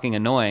so fucking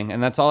annoying.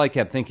 And that's all I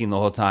kept thinking the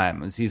whole time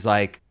was he's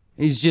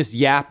just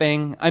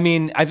yapping. I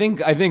mean, I think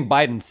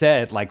Biden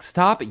said, like,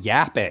 stop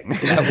yapping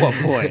at one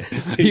point.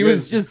 He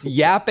was just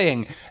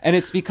yapping. And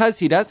it's because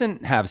he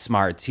doesn't have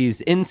smarts.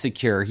 He's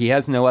insecure. He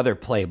has no other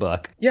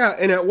playbook. Yeah,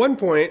 and at one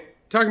point,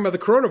 talking about the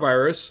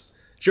coronavirus,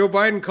 Joe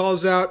Biden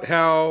calls out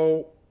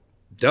how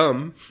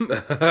dumb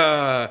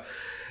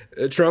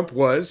Trump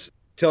was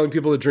telling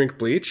people to drink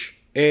bleach.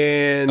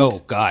 And Oh,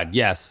 God,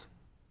 yes.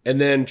 And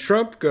then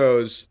Trump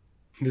goes,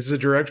 this is a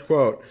direct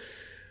quote,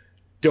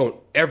 "Don't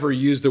ever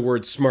use the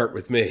word smart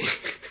with me."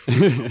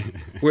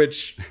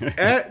 Which,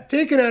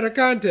 taken out of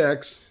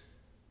context,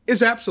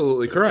 is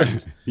absolutely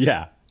correct.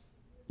 Yeah.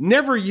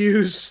 Never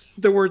use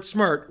the word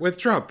smart with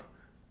Trump.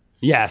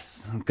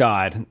 Yes,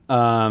 God.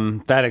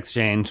 That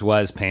exchange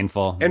was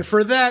painful. And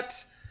for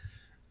that,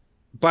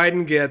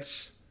 Biden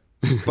gets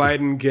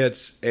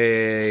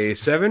a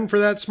 7 for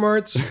that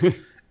smarts,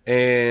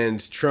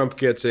 and Trump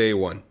gets a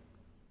 1.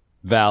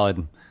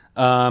 Valid.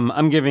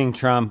 I'm giving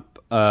Trump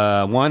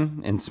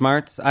 1 in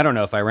smarts. I don't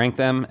know if I rank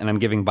them, and I'm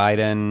giving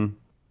Biden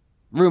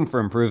room for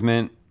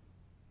improvement.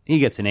 He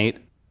gets an 8.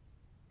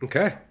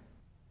 Okay.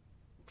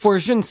 For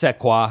je ne sais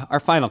quoi, our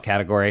final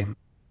category,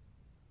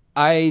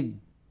 I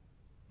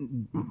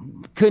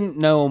couldn't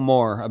know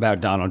more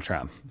about Donald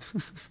Trump.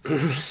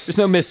 There's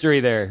no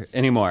mystery there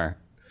anymore.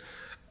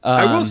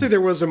 I will say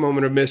there was a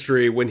moment of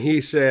mystery when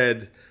he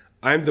said,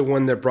 "I'm the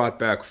one that brought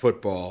back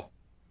football."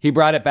 He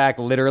brought it back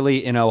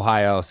literally in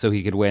Ohio so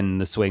he could win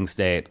the swing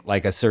state,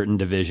 like a certain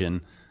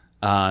division.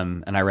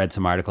 And I read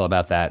some article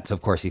about that. So,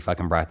 of course, he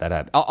fucking brought that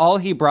up. All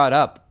he brought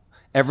up,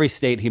 every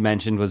state he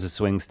mentioned was a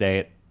swing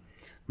state.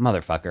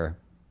 Motherfucker.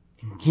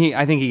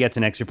 I think he gets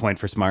an extra point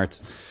for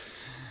smarts.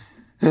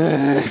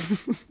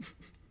 This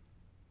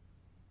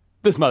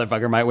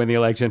motherfucker might win the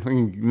election.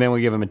 Then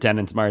we give him a 10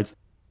 in smarts.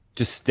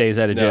 Just stays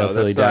out of jail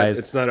until he dies.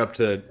 It's not up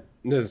to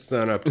his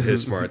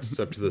smarts. It's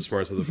up to the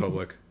smarts of the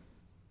public.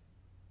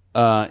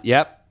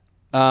 Yep.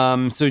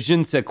 So je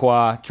ne sais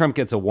quoi. Trump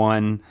gets a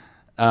 1.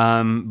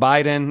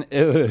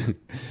 Biden,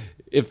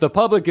 if the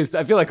public is,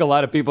 I feel like a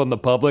lot of people in the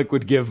public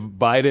would give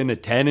Biden a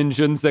 10 in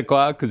je ne sais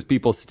quoi, because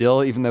people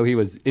still, even though he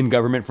was in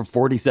government for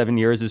 47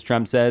 years, as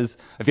Trump says,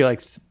 I feel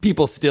like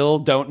people still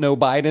don't know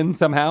Biden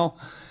somehow.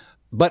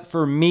 But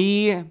for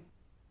me,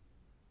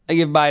 I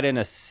give Biden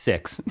a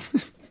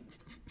 6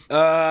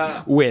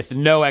 with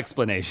no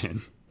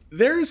explanation.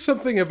 There's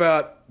something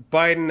about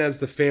Biden as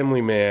the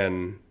family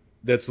man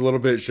that's a little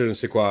bit je ne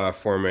sais quoi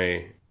for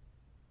me.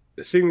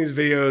 Seeing these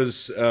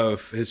videos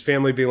of his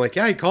family being like,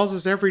 yeah, he calls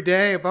us every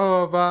day,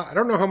 blah, blah, blah. I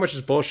don't know how much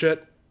is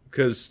bullshit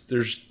because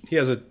he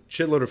has a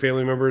shitload of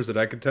family members that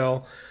I could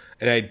tell.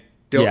 And I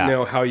don't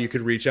know how you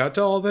could reach out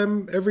to all of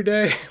them every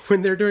day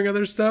when they're doing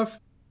other stuff.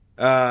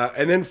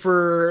 And then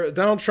for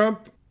Donald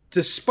Trump,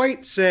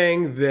 despite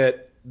saying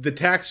that the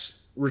tax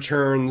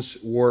returns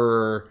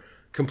were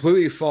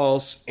completely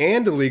false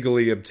and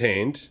illegally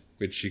obtained,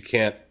 which you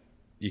can't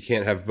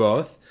have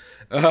both.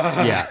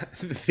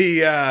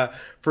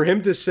 For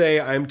him to say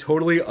I'm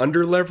totally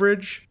under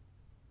leverage,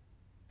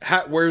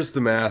 where's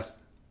the math?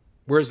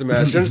 Where's the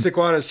math? Je ne sais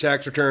quoi on his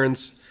tax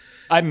returns.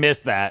 I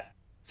missed that.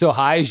 So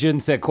high je ne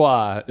sais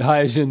quoi.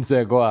 High je ne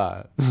sais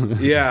quoi.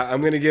 Yeah,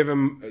 I'm going to give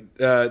him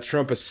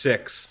Trump a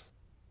 6.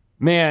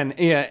 Man,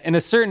 yeah, in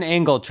a certain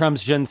angle,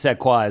 Trump's je ne sais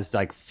quoi is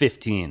like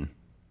 15.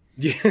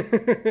 Yeah.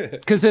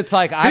 Because it's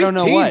like, I don't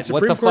know what.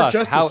 Supreme What the Court fuck?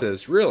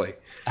 justices, really?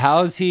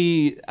 How's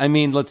he? I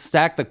mean, let's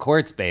stack the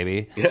courts,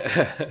 baby.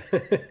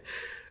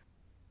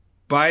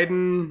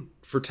 Biden,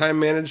 for time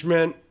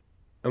management,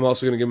 I'm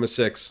also going to give him a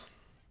 6.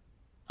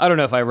 I don't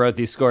know if I wrote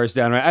these scores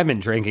down right. I've been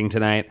drinking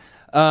tonight.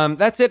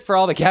 That's it for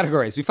all the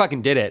categories. We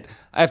fucking did it.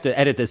 I have to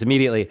edit this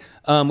immediately.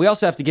 We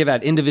also have to give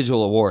out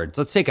individual awards.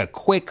 Let's take a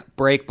quick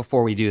break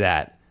before we do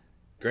that.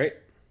 Great.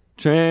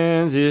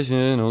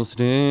 Transitional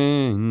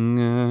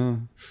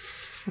stinger.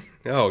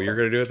 Oh, you're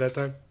going to do it that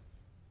time?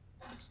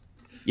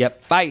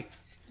 Yep. Bye.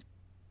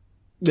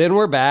 Then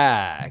we're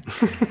back.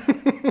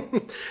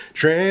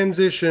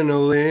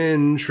 Transitional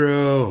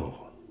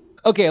intro.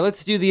 Okay,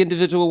 let's do the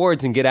individual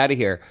awards and get out of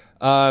here.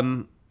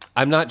 I'm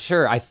not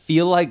sure. I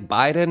feel like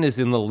Biden is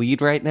in the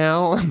lead right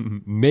now.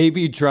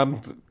 Maybe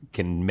Trump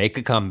can make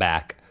a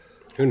comeback.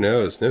 Who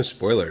knows? No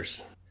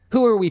spoilers.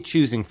 Who are we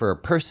choosing for a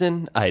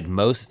person I'd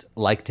most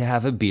like to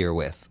have a beer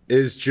with?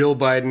 Is Jill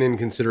Biden in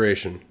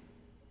consideration?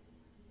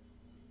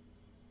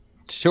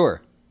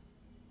 Sure.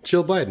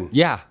 Jill Biden.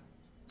 Yeah.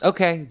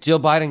 Okay, Jill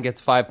Biden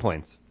gets 5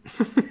 points.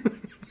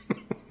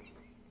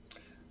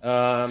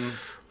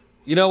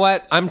 You know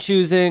what? I'm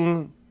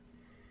choosing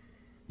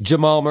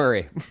Jamal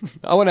Murray.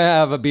 I want to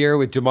have a beer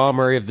with Jamal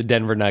Murray of the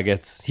Denver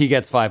Nuggets. He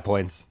gets 5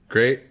 points.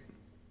 Great.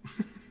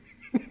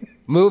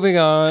 Moving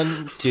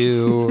on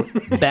to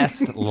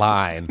best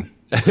line.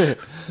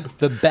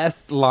 The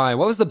best line.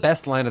 What was the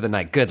best line of the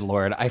night? Good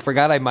Lord. I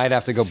forgot I might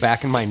have to go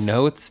back in my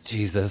notes.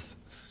 Jesus.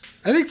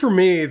 I think for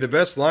me, the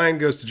best line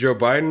goes to Joe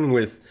Biden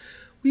with,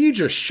 will you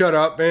just shut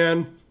up,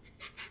 man?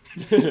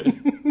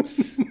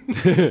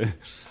 That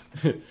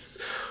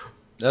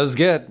was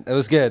good. That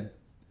was good.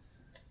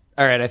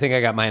 All right, I think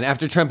I got mine.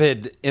 After Trump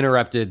had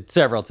interrupted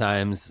several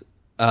times,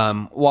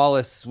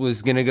 Wallace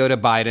was going to go to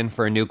Biden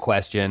for a new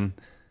question.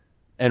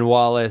 And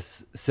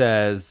Wallace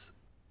says,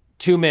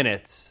 2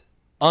 minutes,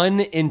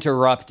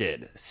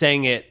 uninterrupted,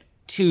 saying it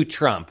to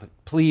Trump.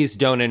 Please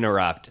don't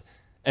interrupt.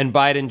 And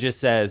Biden just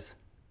says,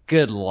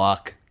 good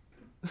luck.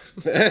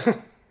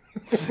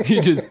 He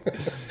just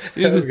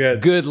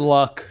good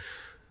luck.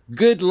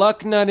 Good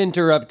luck not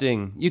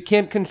interrupting. You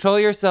can't control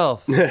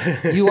yourself.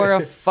 You are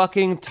a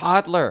fucking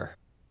toddler.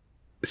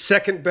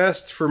 Second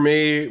best for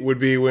me would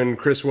be when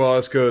Chris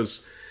Wallace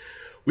goes,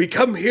 we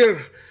come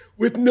here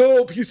with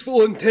no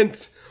peaceful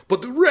intent,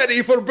 but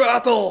ready for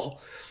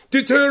battle,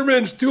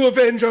 determined to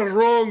avenge our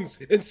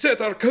wrongs and set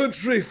our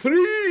country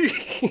free.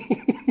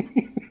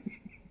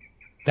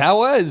 That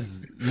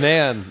was,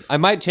 man, I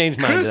might change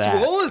mine to that.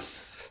 Chris Wallace.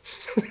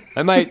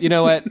 I might, you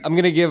know what? I'm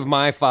going to give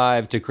my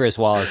 5 to Chris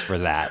Wallace for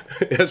that.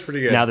 That's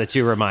pretty good. Now that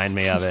you remind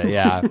me of it,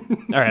 yeah.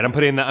 All right, I'm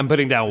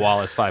putting down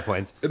Wallace 5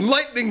 points. And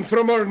lightning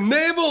from our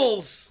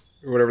navels,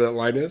 or whatever that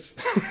line is.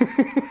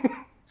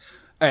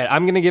 All right,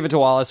 I'm going to give it to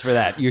Wallace for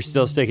that. You're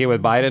still sticking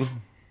with Biden?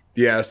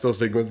 Yeah, still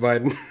sticking with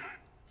Biden.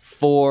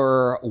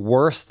 For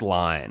worst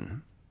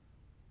line,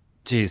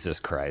 Jesus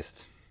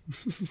Christ.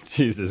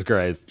 Jesus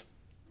Christ.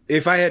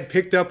 If I had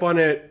picked up on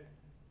it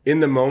in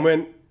the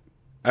moment,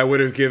 I would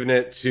have given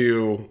it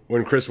to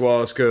when Chris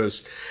Wallace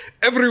goes,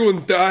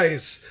 everyone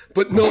dies,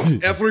 but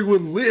not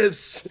everyone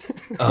lives.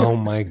 Oh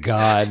my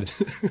God.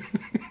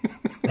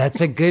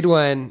 That's a good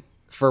one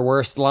for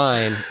worst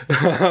line.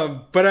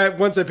 But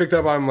once I picked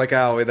up, I'm like,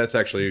 oh, that's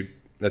actually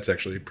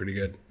pretty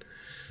good.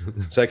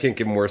 So I can't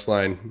give him worst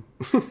line.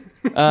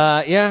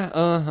 I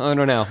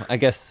don't know. I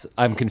guess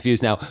I'm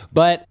confused now.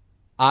 But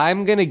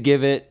I'm going to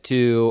give it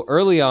to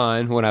early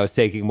on when I was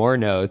taking more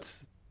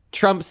notes.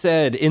 Trump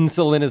said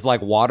insulin is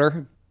like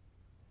water.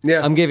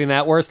 Yeah. I'm giving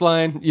that worst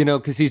line,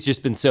 because he's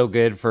just been so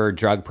good for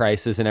drug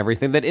prices and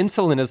everything that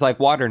insulin is like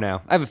water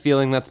now. I have a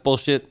feeling that's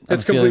bullshit. I have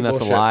a feeling that's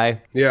bullshit. a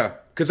lie. Yeah.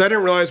 Because I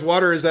didn't realize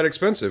water is that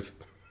expensive.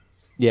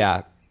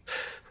 Yeah.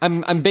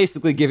 I'm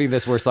basically giving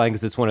this worst line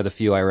because it's one of the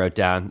few I wrote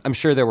down. I'm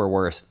sure there were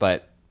worse,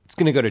 but it's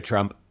going to go to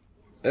Trump.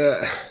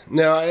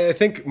 Now, I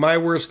think my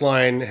worst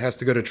line has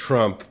to go to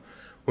Trump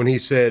when he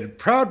said,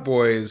 "Proud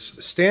Boys,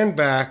 stand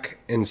back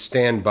and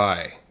stand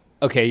by."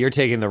 Okay, you're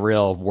taking the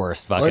real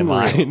worst fucking Unreal.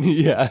 line.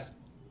 Yeah.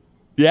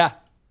 Yeah.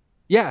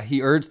 Yeah,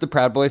 he urged the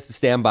Proud Boys to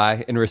stand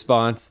by in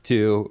response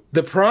to...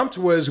 The prompt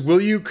was,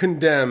 "Will you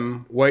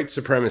condemn white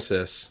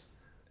supremacists?"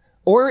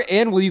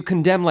 And will you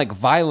condemn like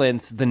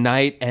violence the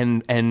night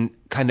and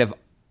kind of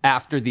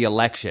after the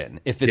election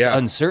if it's Yeah.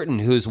 uncertain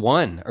who's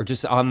won or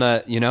just on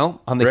the,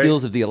 on the Right.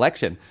 heels of the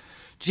election?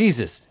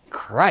 Jesus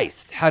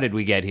Christ, how did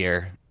we get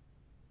here?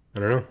 I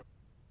don't know.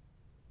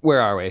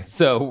 Where are we?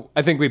 So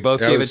I think we both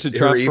That gave it was to her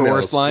Trump for emails.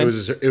 worst line.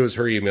 It was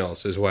her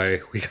emails is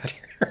why we got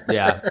here.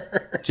 Yeah.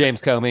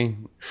 James Comey,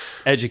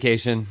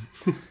 education.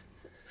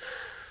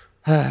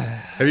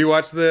 Have you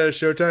watched the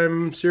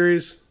Showtime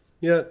series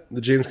yet?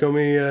 The James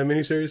Comey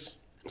miniseries?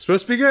 It's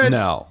supposed to be good.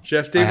 No,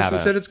 Jeff I Davidson haven't.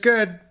 said it's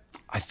good.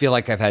 I feel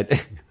like I've had...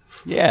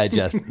 Yeah,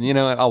 Jeff. You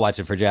know what? I'll watch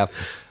it for Jeff.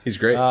 He's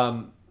great.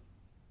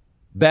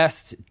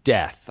 Best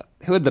death.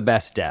 Who had the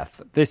best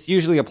death? This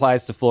usually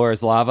applies to Floor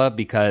is Lava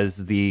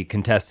because the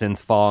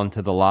contestants fall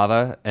into the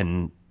lava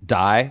and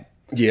die.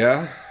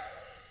 Yeah.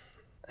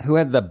 Who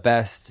had the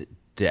best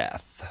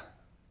death?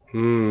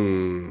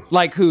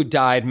 Like who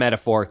died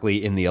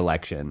metaphorically in the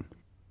election?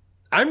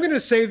 I'm going to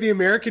say the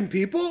American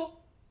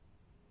people.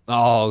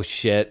 Oh,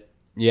 shit.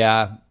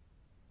 Yeah.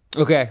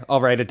 Okay, I'll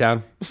write it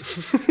down.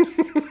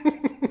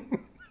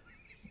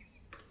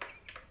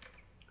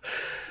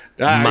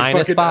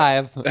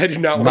 -5. I do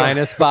not want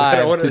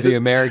 -5 to the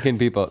American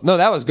people. No,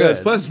 that was good. It's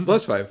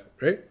plus 5,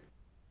 right?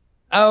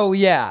 Oh,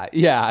 yeah.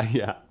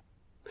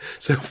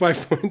 So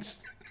 5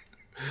 points.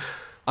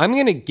 I'm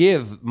going to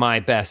give my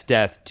best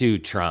death to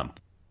Trump.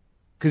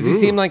 Because he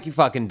seemed like he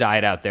fucking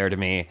died out there to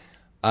me.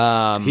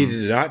 He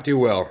did not do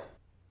well.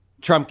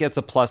 Trump gets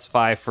a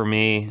 +5 for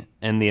me,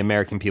 and the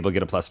American people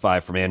get a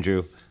 +5 from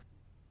Andrew.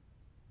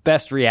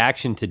 Best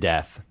reaction to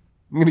death.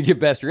 I'm going to give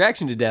best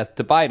reaction to death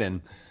to Biden.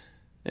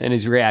 And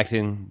he's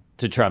reacting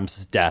to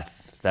Trump's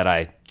death that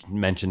I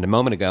mentioned a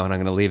moment ago, and I'm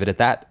going to leave it at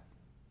that.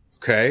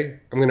 Okay.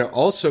 I'm going to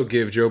also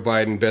give Joe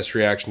Biden best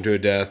reaction to a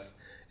death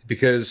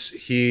because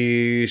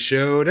he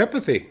showed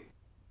empathy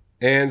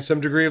and some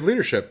degree of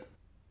leadership.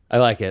 I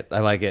like it.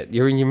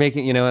 You're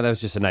making, that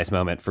was just a nice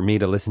moment for me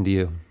to listen to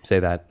you say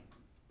that.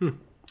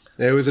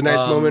 It was a nice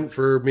moment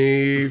for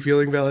me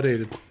feeling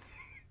validated.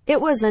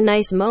 It was a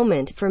nice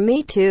moment for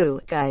me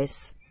too,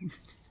 guys.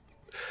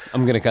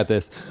 I'm going to cut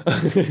this.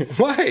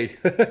 Why?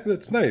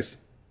 That's nice.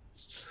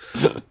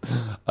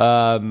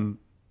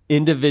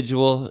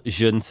 Individual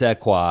je ne sais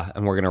quoi,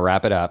 and we're going to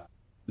wrap it up.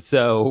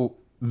 So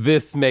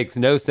this makes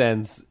no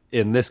sense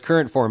in this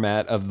current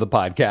format of the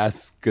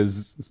podcast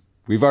because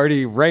we've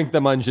already ranked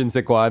them on je ne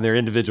sais quoi and they're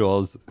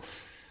individuals.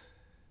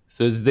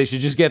 So they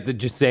should just get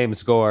the same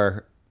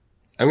score.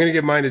 I'm going to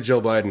give mine to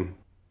Jill Biden.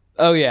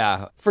 Oh,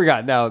 yeah.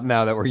 Forgot now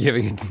that we're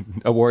giving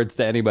awards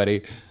to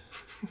anybody.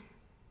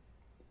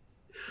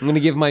 I'm going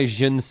to give my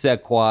je ne sais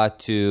quoi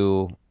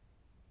to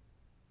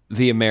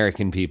the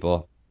American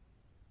people.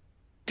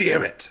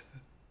 Damn it.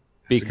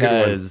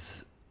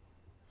 Because,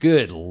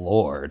 good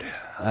Lord,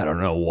 I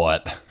don't know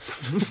what.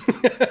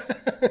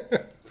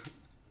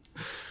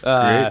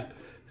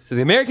 So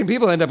the American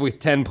people end up with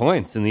 10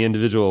 points in the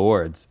individual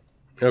awards.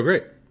 Oh,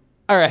 great.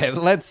 All right,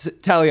 let's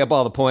tally up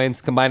all the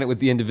points, combine it with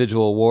the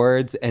individual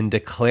awards, and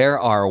declare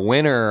our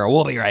winner.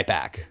 We'll be right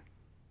back.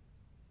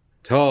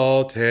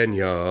 Tall, tan,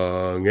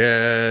 young,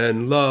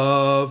 and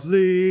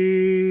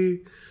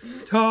lovely.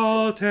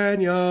 Tall,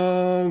 tan,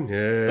 young,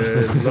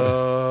 and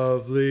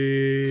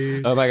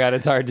lovely. Oh my God,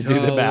 it's hard to do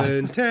the Tall math.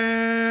 and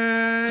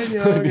tan,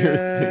 young, You're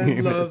singing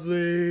and this.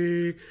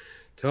 lovely.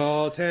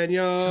 Tall, tan,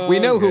 young. We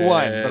know who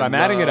won, but I'm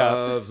and adding it up.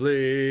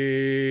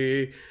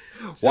 Lovely.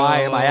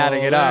 Why am I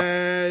adding it up?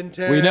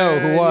 We know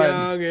who won.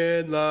 Young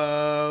and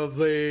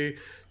lovely.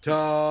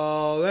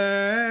 Tall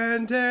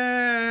and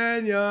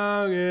tan,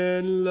 young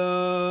and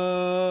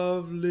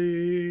lovely.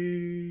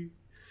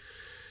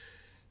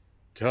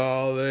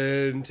 Tall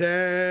and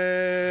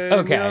tan.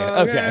 Okay, young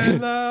okay. and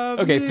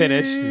lovely. Okay,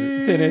 finish.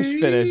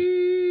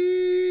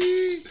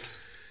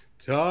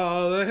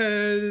 Tall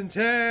and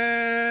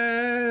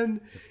tan,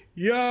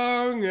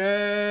 young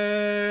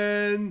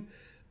and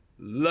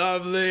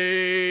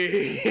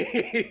lovely.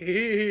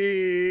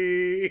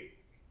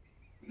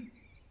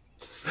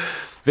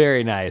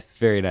 Very nice,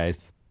 very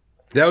nice.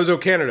 That was O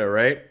Canada,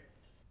 right?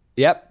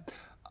 Yep.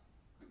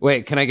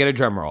 Wait, can I get a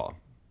drum roll?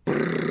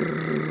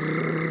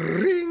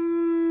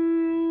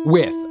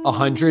 With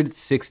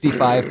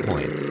 165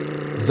 points,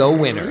 the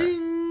winner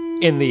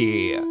in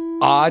the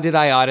Did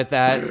I Audit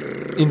That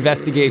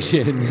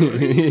investigation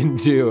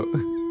into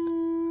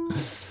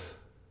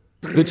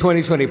the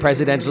 2020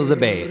 presidential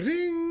debate.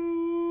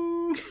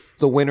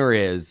 The winner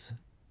is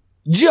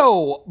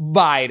Joe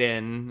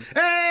Biden.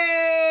 Hey!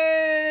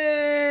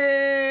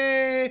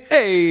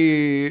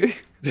 Hey!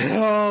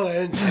 Tall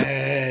and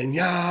tan,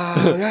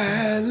 young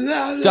and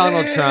lovely.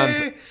 Donald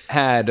Trump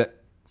had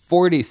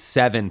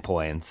 47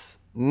 points.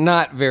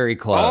 Not very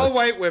close. All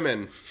white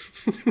women.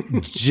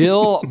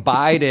 Jill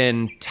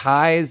Biden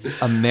ties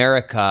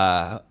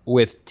America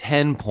with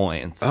 10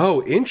 points.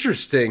 Oh,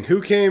 interesting.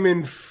 Who came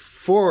in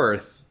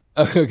fourth?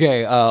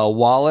 Okay,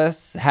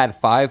 Wallace had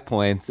 5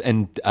 points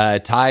and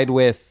tied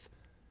with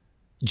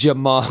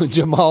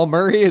Jamal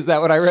Murray. Is that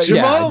what I read?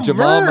 Jamal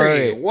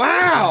Murray.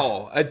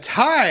 Wow, a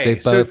tie. They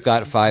both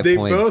got 5 points.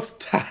 They both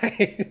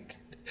tied.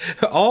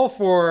 All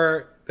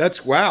four.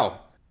 That's wow.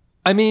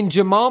 I mean,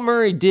 Jamal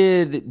Murray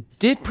did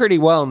pretty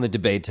well in the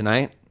debate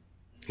tonight.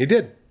 He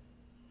did.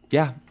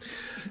 Yeah.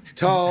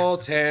 Tall,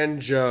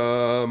 tan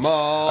Jamal.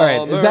 All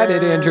right, is that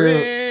it, Andrew?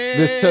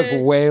 This took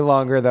way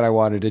longer than I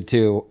wanted it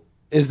to.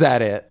 Is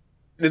that it?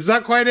 It's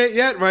not quite it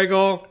yet,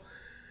 Michael.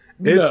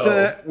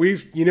 No.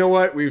 You know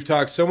what? We've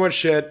talked so much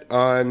shit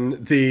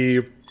on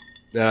the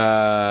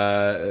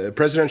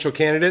presidential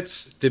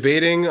candidates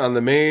debating on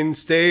the main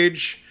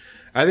stage.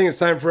 I think it's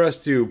time for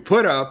us to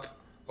put up,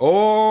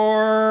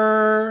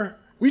 or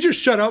we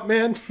just shut up,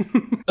 man.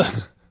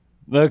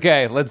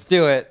 Okay, let's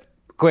do it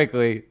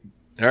quickly.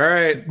 All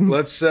right,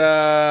 let's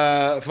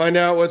find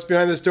out what's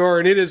behind this door,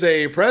 and it is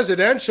a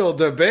presidential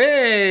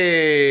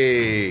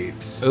debate.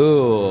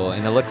 Ooh,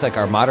 and it looks like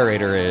our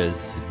moderator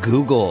is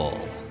Google.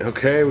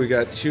 Okay, we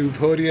got 2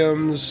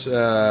 podiums.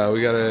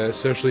 We got a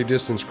socially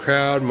distanced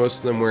crowd, most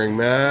of them wearing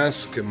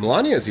masks.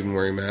 Melania's even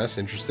wearing masks.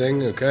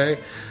 Interesting. Okay.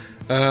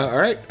 All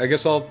right, I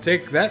guess I'll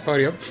take that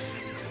podium.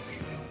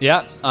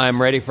 Yeah,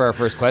 I'm ready for our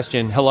first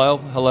question.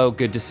 Hello,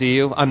 good to see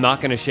you. I'm not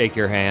going to shake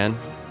your hand.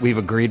 We've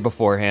agreed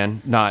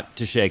beforehand not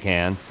to shake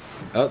hands.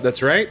 Oh,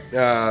 that's right.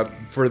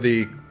 For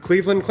the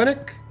Cleveland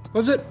Clinic,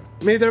 was it?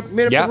 Made up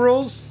the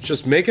rules?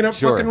 Just making up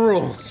fucking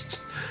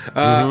rules.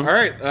 All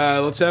right,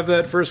 let's have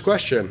that first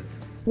question.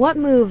 What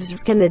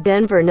moves can the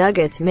Denver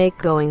Nuggets make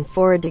going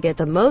forward to get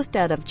the most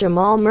out of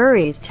Jamal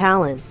Murray's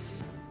talent?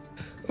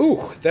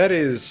 Ooh, that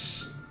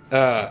is...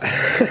 that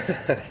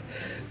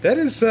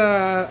is...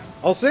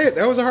 I'll say it.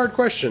 That was a hard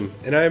question.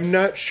 And I'm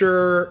not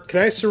sure...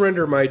 Can I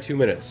surrender my 2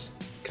 minutes?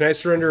 Can I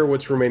surrender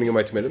what's remaining of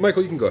my 2 minutes?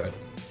 Michael, you can go ahead.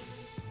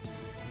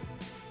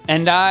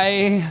 And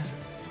oh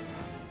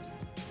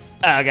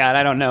God,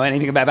 I don't know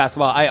anything about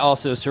basketball. I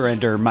also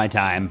surrender my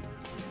time.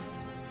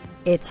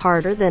 It's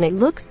harder than it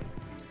looks.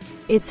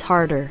 It's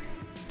harder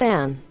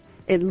than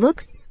it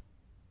looks.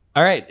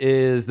 All right,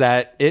 is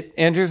that it,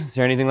 Andrew? Is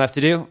there anything left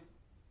to do?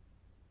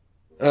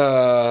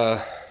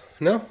 No.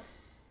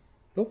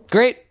 Nope.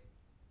 Great.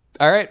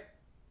 All right.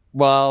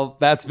 Well,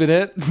 that's been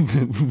it.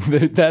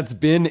 That's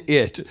been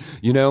it.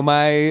 You know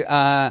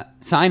my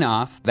sign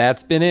off.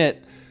 That's been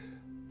it.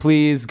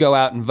 Please go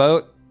out and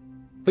vote.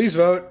 Please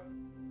vote.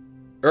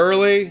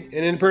 Early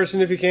and in person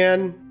if you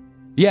can.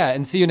 Yeah,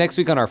 and see you next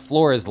week on our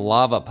Floor is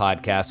Lava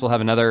podcast. We'll have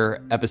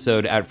another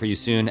episode out for you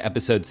soon,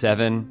 episode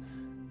 7.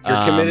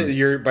 You're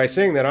committed. By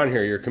saying that on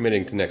here, you're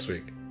committing to next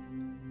week.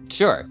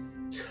 Sure.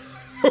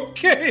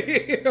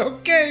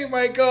 Okay,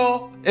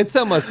 Michael. It's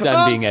almost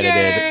done being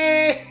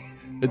edited.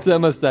 It's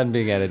almost done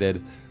being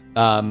edited.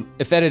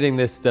 If editing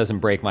this doesn't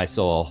break my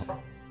soul,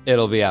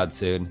 it'll be out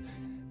soon.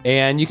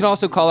 And you can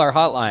also call our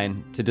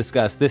hotline to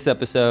discuss this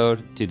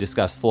episode, to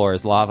discuss Floor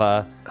is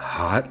Lava.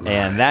 Hotline.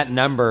 And that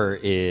number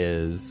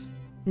is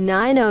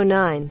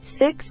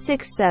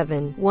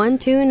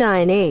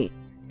 909-667-1298.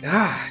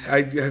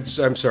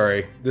 I'm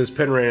sorry. This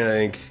pen ran out of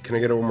ink. Can I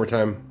get it one more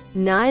time?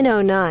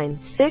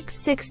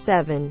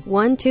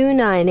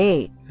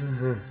 909-667-1298.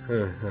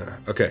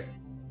 Okay.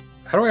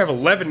 How do I have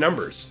 11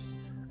 numbers?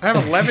 I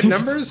have 11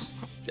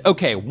 numbers?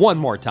 Okay, one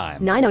more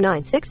time.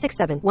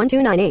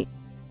 909-667-1298.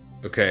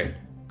 Okay.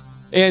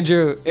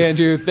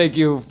 Andrew, thank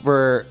you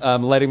for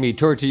letting me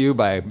torture you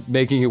by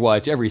making you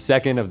watch every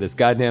second of this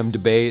goddamn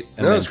debate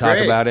and then talk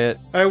about it.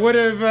 I would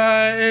have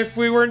if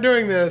we weren't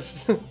doing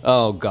this.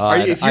 Oh,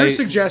 God. If you're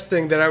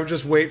suggesting that I would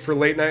just wait for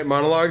late night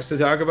monologues to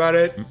talk about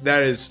it,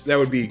 that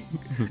would be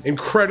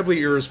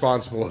incredibly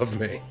irresponsible of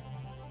me.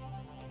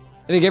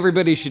 I think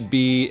everybody should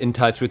be in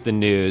touch with the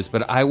news,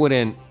 but I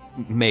wouldn't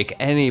make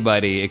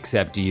anybody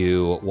except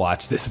you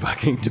watch this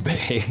fucking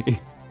debate.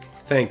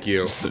 Thank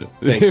you.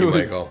 Thank you,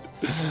 Michael.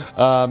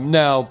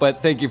 No,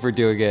 but thank you for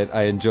doing it.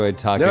 I enjoyed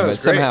talking about it.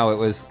 Great. Somehow it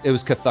was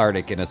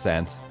cathartic in a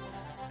sense.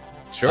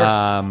 Sure.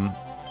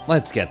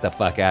 Let's get the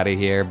fuck out of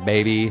here,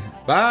 baby.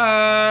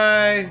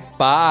 Bye.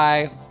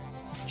 Bye.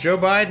 Joe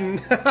Biden.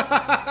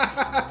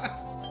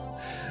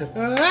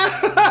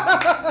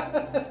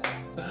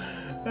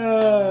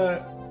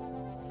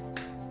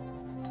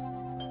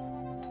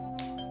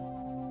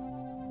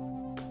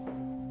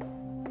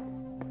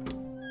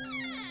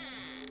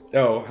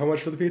 Oh, how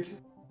much for the pizza?